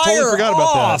God. I totally Fire forgot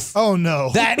about that. off Oh,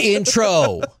 no. that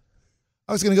intro.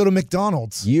 I was going to go to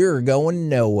McDonald's. You're going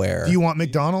nowhere. Do you want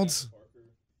McDonald's?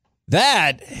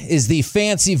 That is the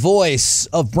fancy voice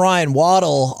of Brian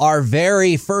Waddle, our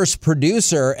very first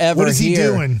producer ever. What is he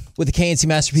here doing? With the KNC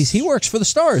Masterpiece? He works for the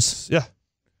Stars. Yeah.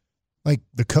 Like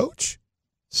the coach?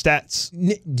 Stats.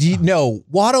 No,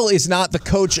 Waddle is not the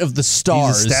coach of the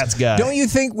Stars. He's a stats guy. Don't you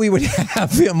think we would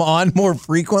have him on more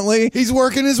frequently? He's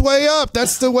working his way up.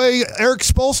 That's the way Eric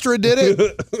Spoelstra did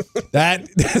it.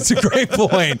 That's a great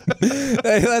point.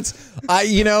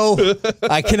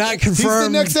 I cannot confirm. He's the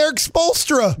next Eric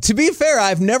Spoelstra. To be fair,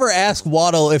 I've never asked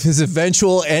Waddle if his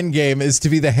eventual end game is to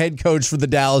be the head coach for the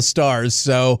Dallas Stars.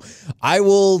 So I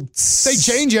will. They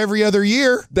change every other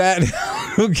year.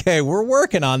 Okay, we're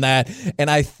working on that, and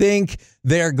I think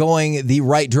they're going the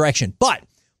right direction. But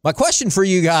my question for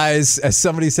you guys, as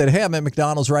somebody said, hey, I'm at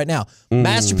McDonald's right now.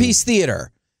 Masterpiece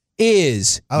Theater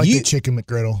is. I like the chicken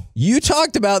McGriddle. You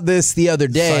talked about this the other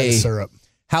day. Side of syrup.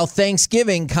 How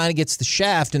Thanksgiving kind of gets the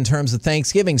shaft in terms of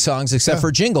Thanksgiving songs, except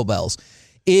for Jingle Bells.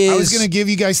 I was going to give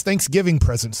you guys Thanksgiving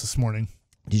presents this morning.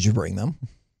 Did you bring them?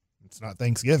 It's not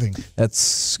Thanksgiving.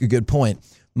 That's a good point.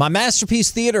 My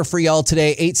Masterpiece Theater for y'all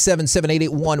today,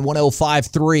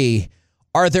 877-881-1053.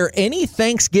 Are there any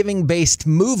Thanksgiving-based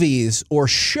movies or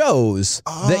shows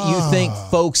that you think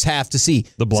folks have to see?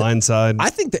 The Blind Side.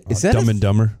 I think that is that Dumb and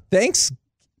Dumber. Thanks.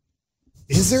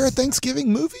 Is there a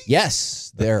Thanksgiving movie?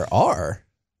 Yes, there are.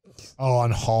 Oh,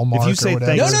 on Hallmark If you say or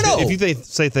whatever. No. If you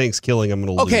say Thanksgiving, I'm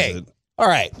going to lose it. All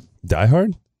right. Die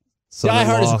Hard? Die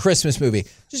Hard is a Christmas movie.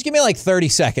 Just give me like 30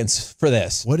 seconds for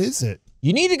this. What is it?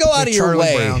 You need to go out of your Charlie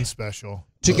way Brown special.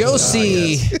 to go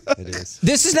see. It is.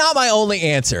 This is not my only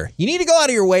answer. You need to go out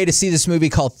of your way to see this movie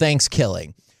called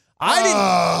Thanksgiving.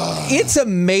 It's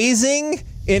amazing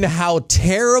in how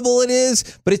terrible it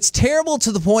is, but it's terrible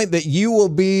to the point that you will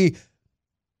be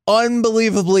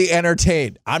unbelievably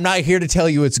entertained. I'm not here to tell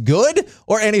you it's good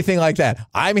or anything like that.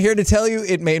 I'm here to tell you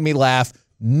it made me laugh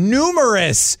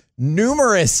numerous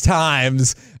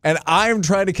times, and I'm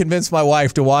trying to convince my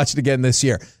wife to watch it again this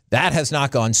year. That has not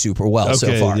gone super well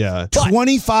so far. Yeah. But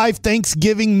 25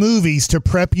 Thanksgiving movies to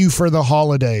prep you for the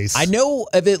holidays. I know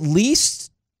of at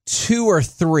least 2 or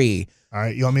 3. All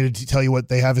right. You want me to tell you what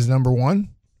they have as number one?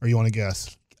 Or you want to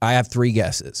guess? I have 3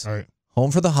 guesses. All right.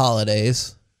 Home for the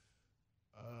Holidays.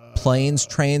 Planes,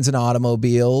 Trains, and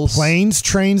Automobiles. Planes,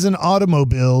 Trains, and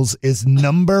Automobiles is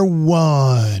number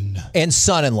 1. And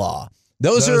Son-in-Law.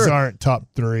 Those aren't top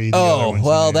 3.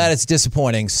 That is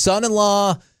disappointing.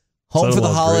 Son-in-Law, Home for the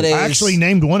Holidays. I actually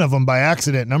named one of them by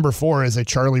accident. Number 4 is a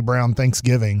Charlie Brown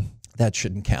Thanksgiving. That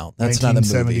shouldn't count. That's not a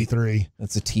movie. 1973.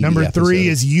 That's a TV Number episode. 3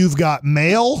 is You've Got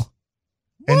Mail.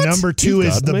 What? And number 2 You've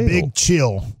is Got The Mail. Big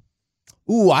Chill.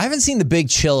 Ooh, I haven't seen The Big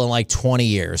Chill in like 20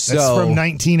 years. That's so from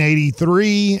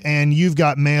 1983, and You've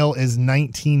Got Mail is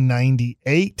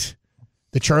 1998.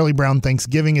 The Charlie Brown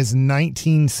Thanksgiving is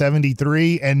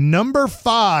 1973, and number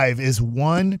 5 is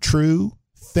One True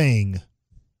Thing,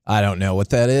 I don't know what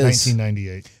that is.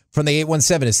 1998. From the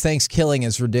 817, is Thanksgiving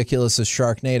as ridiculous as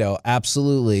Sharknado?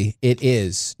 Absolutely, it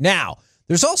is. Now,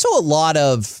 there's also a lot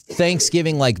of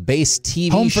Thanksgiving-like based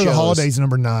TV Home for shows. the Holidays,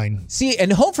 number 9. See,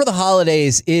 and Home for the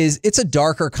Holidays it's a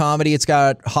darker comedy. It's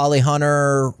got Holly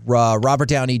Hunter, Robert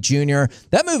Downey Jr.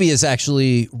 That movie is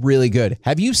actually really good.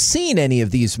 Have you seen any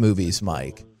of these movies,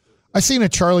 Mike? I seen a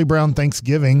Charlie Brown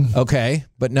Thanksgiving. Okay,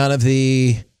 but none of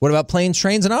the... What about Planes,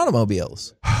 Trains, and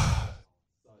Automobiles?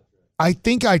 I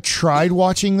think I tried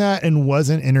watching that and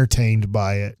wasn't entertained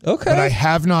by it. Okay. But I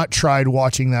have not tried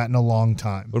watching that in a long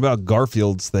time. What about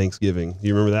Garfield's Thanksgiving?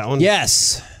 You remember that one?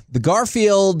 Yes. The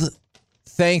Garfield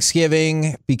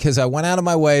Thanksgiving, because I went out of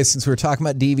my way, since we were talking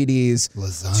about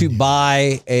DVDs, to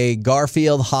buy a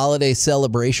Garfield holiday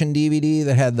celebration DVD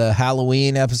that had the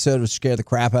Halloween episode, which scared the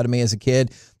crap out of me as a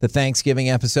kid, the Thanksgiving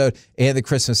episode, and the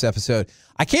Christmas episode.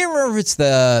 I can't remember if it's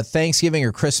the Thanksgiving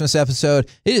or Christmas episode.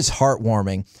 It is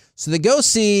heartwarming. So they go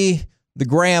see the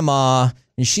grandma,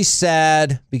 and she's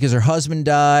sad because her husband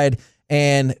died.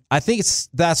 And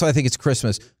that's why I think it's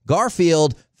Christmas.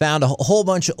 Garfield found a whole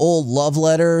bunch of old love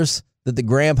letters that the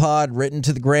grandpa had written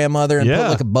to the grandmother and put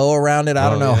like a bow around it. I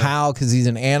don't know how, because he's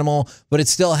an animal, but it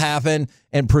still happened,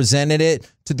 and presented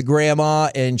it to the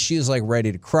grandma, and she was like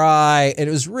ready to cry. And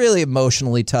it was really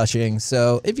emotionally touching.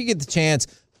 So if you get the chance,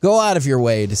 go out of your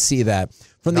way to see that.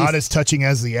 Not as touching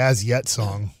as the As Yet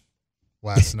song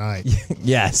last night.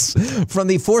 Yes. From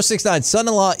the 469,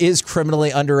 Son-in-Law is criminally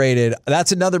underrated.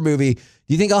 That's another movie. Do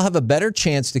you think I'll have a better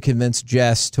chance to convince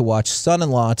Jess to watch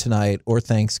Son-in-Law tonight or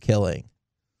Thanksgiving?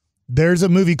 There's a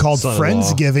movie called Son-in-Law.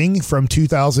 Friendsgiving from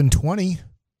 2020.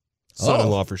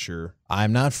 Son-in-Law for sure.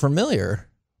 I'm not familiar.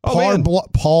 Oh, man.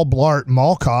 Paul Blart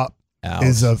Mall Cop Ouch.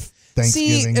 is a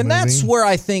Thanksgiving and that's movie. where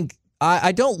I think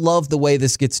I don't love the way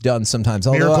this gets done sometimes.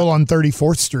 Although Miracle on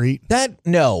 34th Street.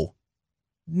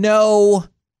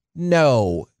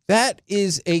 no. That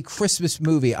is a Christmas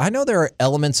movie. I know there are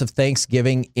elements of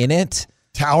Thanksgiving in it.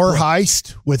 Tower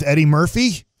Heist with Eddie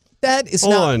Murphy. That is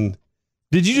Hold not. on.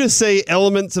 Did you just say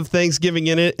elements of Thanksgiving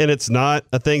in it, and it's not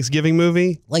a Thanksgiving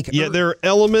movie? Yeah, there are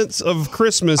elements of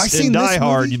Christmas in Die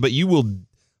Hard, but you will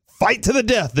fight to the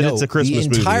death that it's a Christmas movie.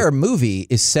 The entire movie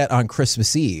is set on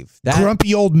Christmas Eve.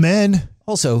 Grumpy Old Men.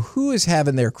 Also, who is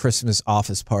having their Christmas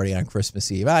office party on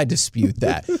Christmas Eve? I dispute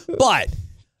that. But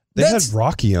They had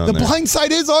Rocky on The there. Blind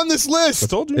Side is on this list. I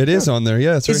told you. It is on there.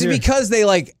 Yeah, it's right is it here. because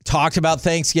they talked about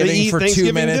Thanksgiving They eat for 2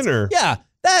 Thanksgiving minutes? dinner. Yeah.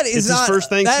 That is It's his not first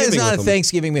that is Thanksgiving not a with them.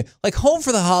 Thanksgiving meal. Like Home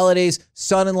for the Holidays,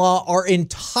 Son-in-Law are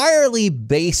entirely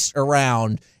based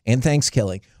around, and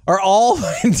Thanksgiving are all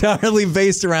entirely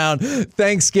based around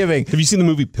Thanksgiving. Have you seen the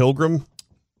movie Pilgrim?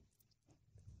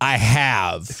 I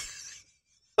have.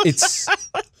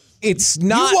 It's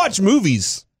not. You watch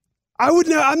movies.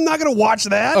 I'm not going to watch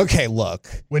that. Okay, look.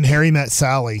 When Harry Met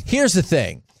Sally. Here's the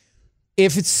thing.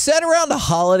 If it's set around a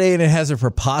holiday and it has a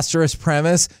preposterous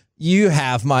premise, you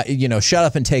have my, shut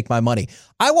up and take my money.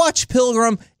 I watched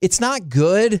Pilgrim. It's not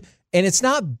good, and it's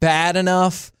not bad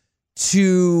enough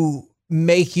to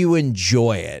make you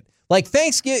enjoy it. Like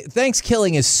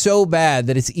Thanksgiving is so bad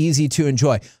that it's easy to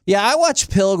enjoy. Yeah, I watched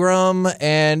Pilgrim,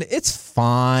 and it's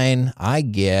fine, I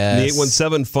guess. The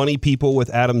 817 Funny People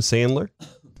with Adam Sandler.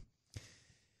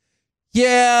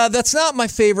 Yeah, that's not my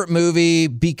favorite movie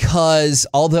because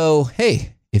although,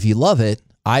 hey, if you love it,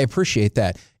 I appreciate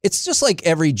that. It's just like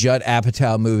every Judd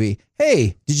Apatow movie.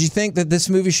 Hey, did you think that this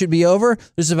movie should be over?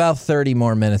 There's about 30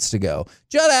 more minutes to go.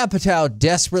 Judd Apatow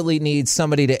desperately needs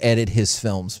somebody to edit his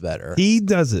films better. He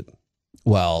does it.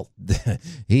 Well,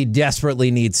 he desperately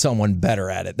needs someone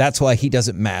better at it. That's why he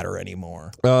doesn't matter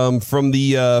anymore. From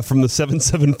the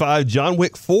 775, John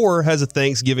Wick 4 has a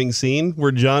Thanksgiving scene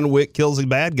where John Wick kills a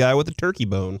bad guy with a turkey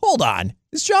bone. Hold on.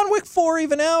 Is John Wick 4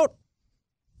 even out?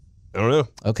 I don't know.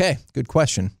 Okay, good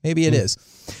question. Maybe it is.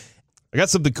 I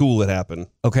got something cool that happened.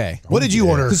 Okay. What did you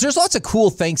order? Because there's lots of cool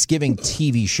Thanksgiving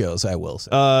TV shows, I will say.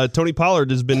 Tony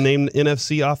Pollard has been named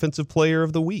NFC Offensive Player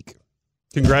of the Week.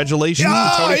 Congratulations,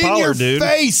 Tony in Pollard, your dude.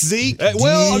 face, Zeke.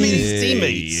 Well, I mean, his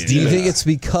teammates. Do you think it's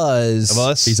because Of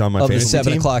us? He's on my of the fantasy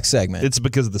 7 team. o'clock segment? It's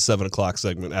because of the 7 o'clock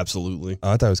segment, absolutely.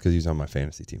 Oh, I thought it was because he was on my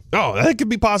fantasy team. Oh, that could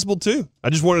be possible, too. I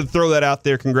just wanted to throw that out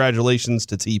there. Congratulations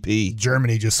to TP.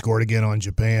 Germany just scored again on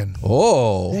Japan.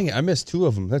 Oh, Dang it, I missed 2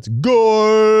 of them. That's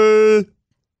goal.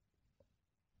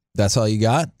 that's all you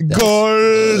got?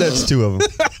 Goal. That's 2 of them.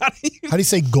 How do you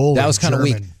say goal? That in was kind of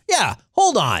weak. German? Yeah,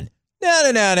 hold on.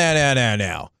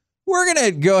 No. We're going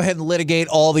to go ahead and litigate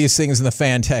all these things in the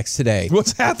fan text today.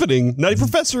 What's happening? Nutty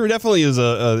Professor definitely is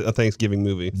a Thanksgiving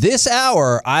movie. This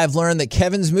hour, I've learned that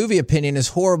Kevin's movie opinion is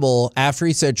horrible after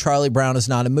he said Charlie Brown is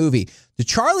not a movie. The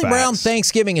Charlie Brown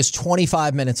Thanksgiving is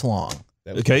 25 minutes long.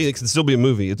 Okay, it can still be a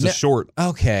movie. It's a short.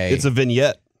 Okay. It's a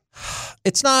vignette.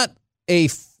 It's not a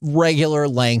regular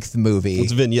length movie.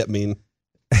 What's vignette mean?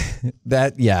 Is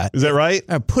that right?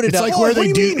 Put it It's up. like where what do they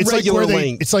you do. mean It's like regular where they.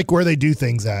 length? It's like where they do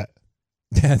things at.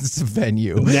 That's the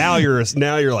venue. Now you're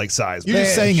like size. You're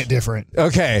just saying it different.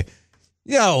 Okay.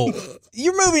 Your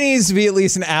movie needs to be at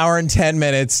least an hour and 10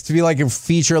 minutes to be like a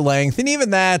feature length. And even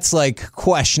that's like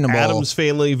questionable. Adam's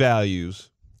Family Values.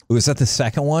 Was that the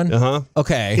second one? Uh-huh.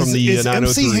 Okay. From the Is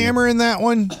MC 903. Hammer in that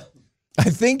one? I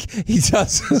think he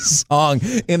does a song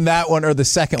in that one or the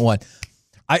second one.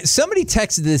 Somebody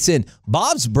texted this in.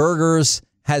 Bob's Burgers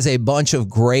has a bunch of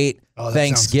great that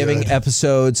Thanksgiving sounds good.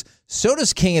 episodes. So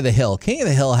does King of the Hill. King of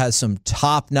the Hill has some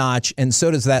top-notch, and so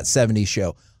does that 70s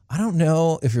show. I don't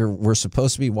know if we're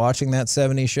supposed to be watching that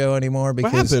 70s show anymore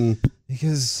What happened?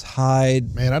 because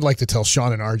Hyde. Man, I'd like to tell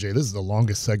Sean and RJ this is the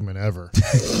longest segment ever.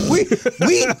 We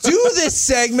do this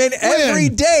segment every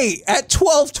day at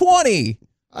 12:20.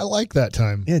 I like that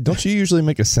time. Yeah, don't you usually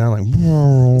make a sound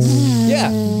like... Yeah.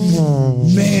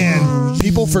 Man,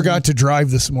 people forgot to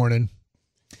drive this morning.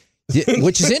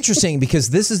 Which is interesting because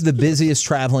this is the busiest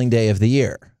traveling day of the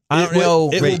year. I don't know.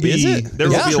 It will be. is it? There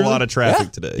will Yeah. be a lot of traffic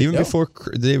Yeah. today. Even before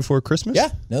the day before Christmas? Yeah,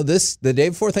 no. The day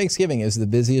before Thanksgiving is the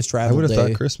busiest I travel would have day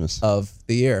thought Christmas. of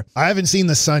the year. I haven't seen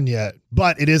the sun yet,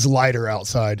 but it is lighter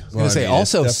outside. I was going to say,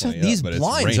 also, these but it's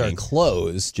blinds are raining.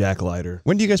 closed. Jack Leiter.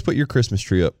 When do you guys put your Christmas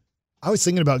tree up? I was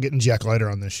thinking about getting Jack Leiter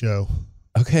on this show.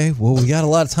 Okay, well, we got a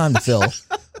lot of time to fill.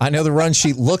 I know the run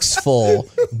sheet looks full,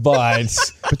 but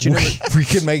we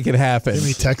can make it happen. Can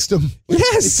we text him?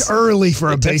 Yes. It's early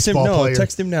for a Text him, baseball player.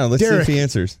 text him now. Let's see Derek. if he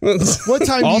answers. What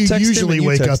time I'll do you text him usually and you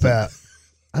wake text up him. at?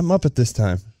 I'm up at this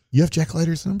time. You have Jack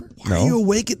Leiter's number? Why are you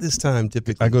awake at this time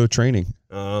typically? I go to training.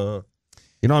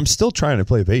 I'm still trying to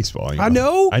play baseball. I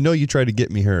know. I know you tried to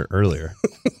get me here earlier.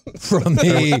 From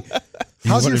the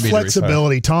How's your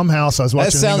flexibility? Tom House, I was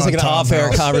watching. That sounds like an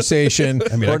off-air conversation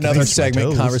I mean, or I can another touch my segment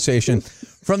toes. conversation.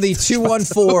 From the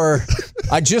 214,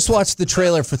 I just watched the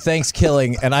trailer for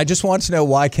Thanksgiving, and I just want to know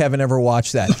why Kevin ever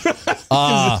watched that.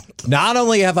 Not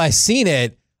only have I seen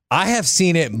it, I have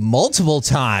seen it multiple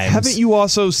times. Haven't you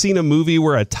also seen a movie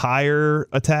where a tire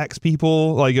attacks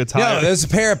people? Like a tire? No, there's a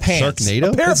pair of pants.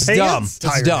 Sharknado? A pair of It's pants?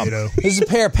 dumb. It's dumb. Tirenado. This is a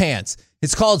pair of pants.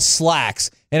 It's called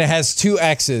Slacks, and it has 2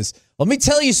 X's. Let me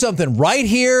tell you something right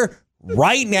here,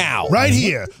 right now. Right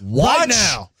here. Watch Right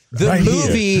now. the Right here.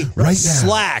 movie Right now.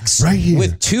 Slacks Right here.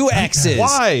 with 2 X's.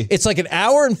 Why? It's like an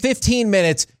hour and 15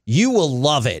 minutes. You will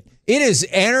love it. It is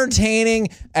entertaining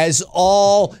as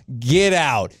all get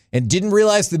out. And didn't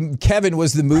realize that Kevin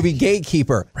was the movie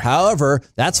gatekeeper. However,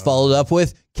 that's followed up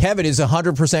with Kevin is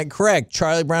 100% correct.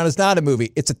 Charlie Brown is not a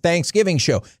movie. It's a Thanksgiving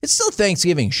show. It's still a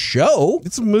Thanksgiving show.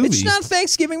 It's a movie. It's not a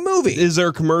Thanksgiving movie. Is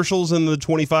there commercials in the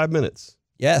 25 minutes?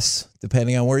 Yes,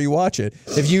 depending on where you watch it.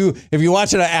 If you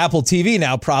watch it on Apple TV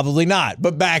now, probably not.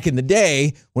 But back in the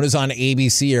day when it was on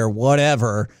ABC or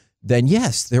whatever, then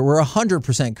yes, there were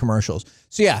 100% commercials.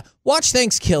 So yeah, watch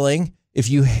Thanksgiving if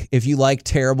you like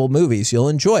terrible movies. You'll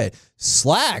enjoy it.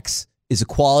 Slacks is a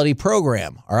quality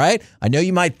program, all right? I know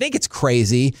you might think it's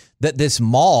crazy that this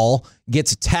mall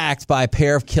gets attacked by a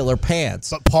pair of killer pants.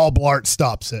 But Paul Blart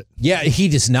stops it. Yeah, he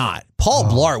does not. Paul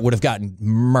Blart would have gotten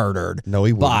murdered No,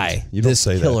 he wouldn't. by You don't this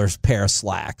say that. killer's pair of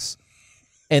slacks.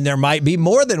 And there might be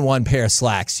more than one pair of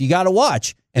slacks. You got to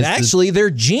watch. And actually, they're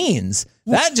jeans.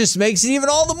 That just makes it even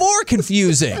all the more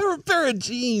confusing. A pair of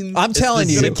jeans. I'm telling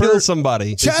You're you. going to kill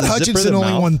somebody. Chad the zipper Hutchinson the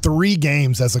only mouth? won 3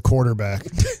 games as a quarterback.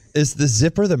 Is the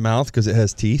zipper the mouth because it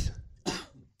has teeth?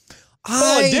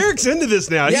 Hold on, Derek's into this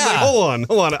now. He's Yeah. like, hold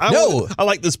on. No. I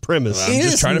like this premise. It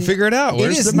just is trying to figure it out.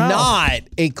 Where's it is the mouth? not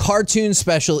a cartoon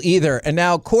special either. And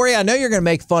now, Corey, I know you're going to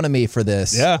make fun of me for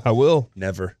this. Yeah, I will.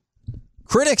 Never.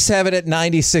 Critics have it at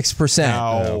 96%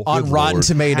 Ow. on Good Rotten Lord.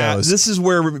 Tomatoes. This is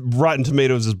where Rotten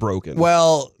Tomatoes is broken.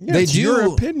 Well, Yeah, they it's do.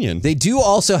 your opinion. They do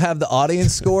also have the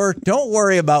audience score. Don't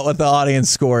worry about what the audience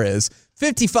score is.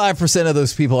 55% of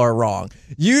those people are wrong.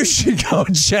 You should go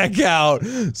check out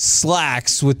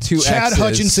Slacks with 2 Chad X's.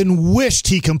 Hutchinson wished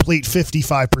he complete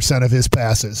 55% of his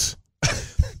passes.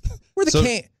 We're the So,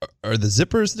 K- are the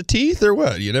zippers the teeth or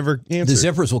what? You never the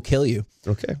answered. zippers will kill you.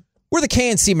 Okay. We're the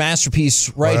KNC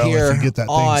masterpiece right Well, here if you get that thing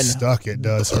on stuck, it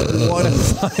does hurt.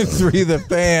 1053 The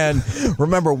Fan.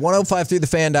 Remember,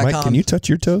 1053thefan.com. Mike, can you touch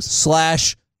your toes?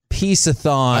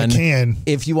 /Peaceathon. I can.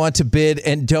 If you want to bid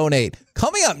and donate.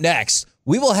 Coming up next,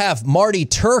 we will have Marty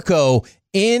Turco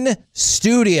in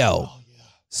studio.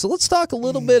 So let's talk a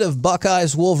little bit of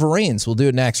Buckeyes Wolverines. We'll do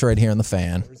it next right here on The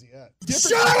Fan.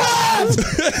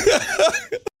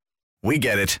 We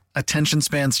get it. Attention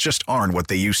spans just aren't what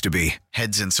they used to be.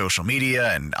 Heads in social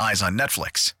media and eyes on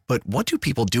Netflix. But what do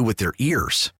people do with their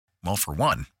ears? Well, for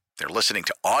one, they're listening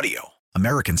to audio.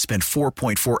 Americans spend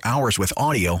 4.4 hours with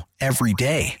audio every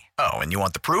day. Oh, and you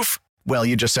want the proof? Well,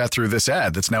 you just sat through this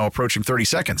ad that's now approaching 30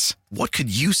 seconds. What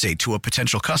could you say to a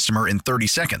potential customer in 30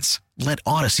 seconds? Let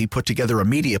Odyssey put together a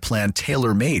media plan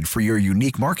tailor-made for your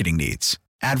unique marketing needs.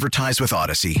 Advertise with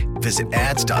Odyssey. Visit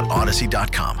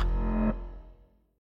ads.odyssey.com.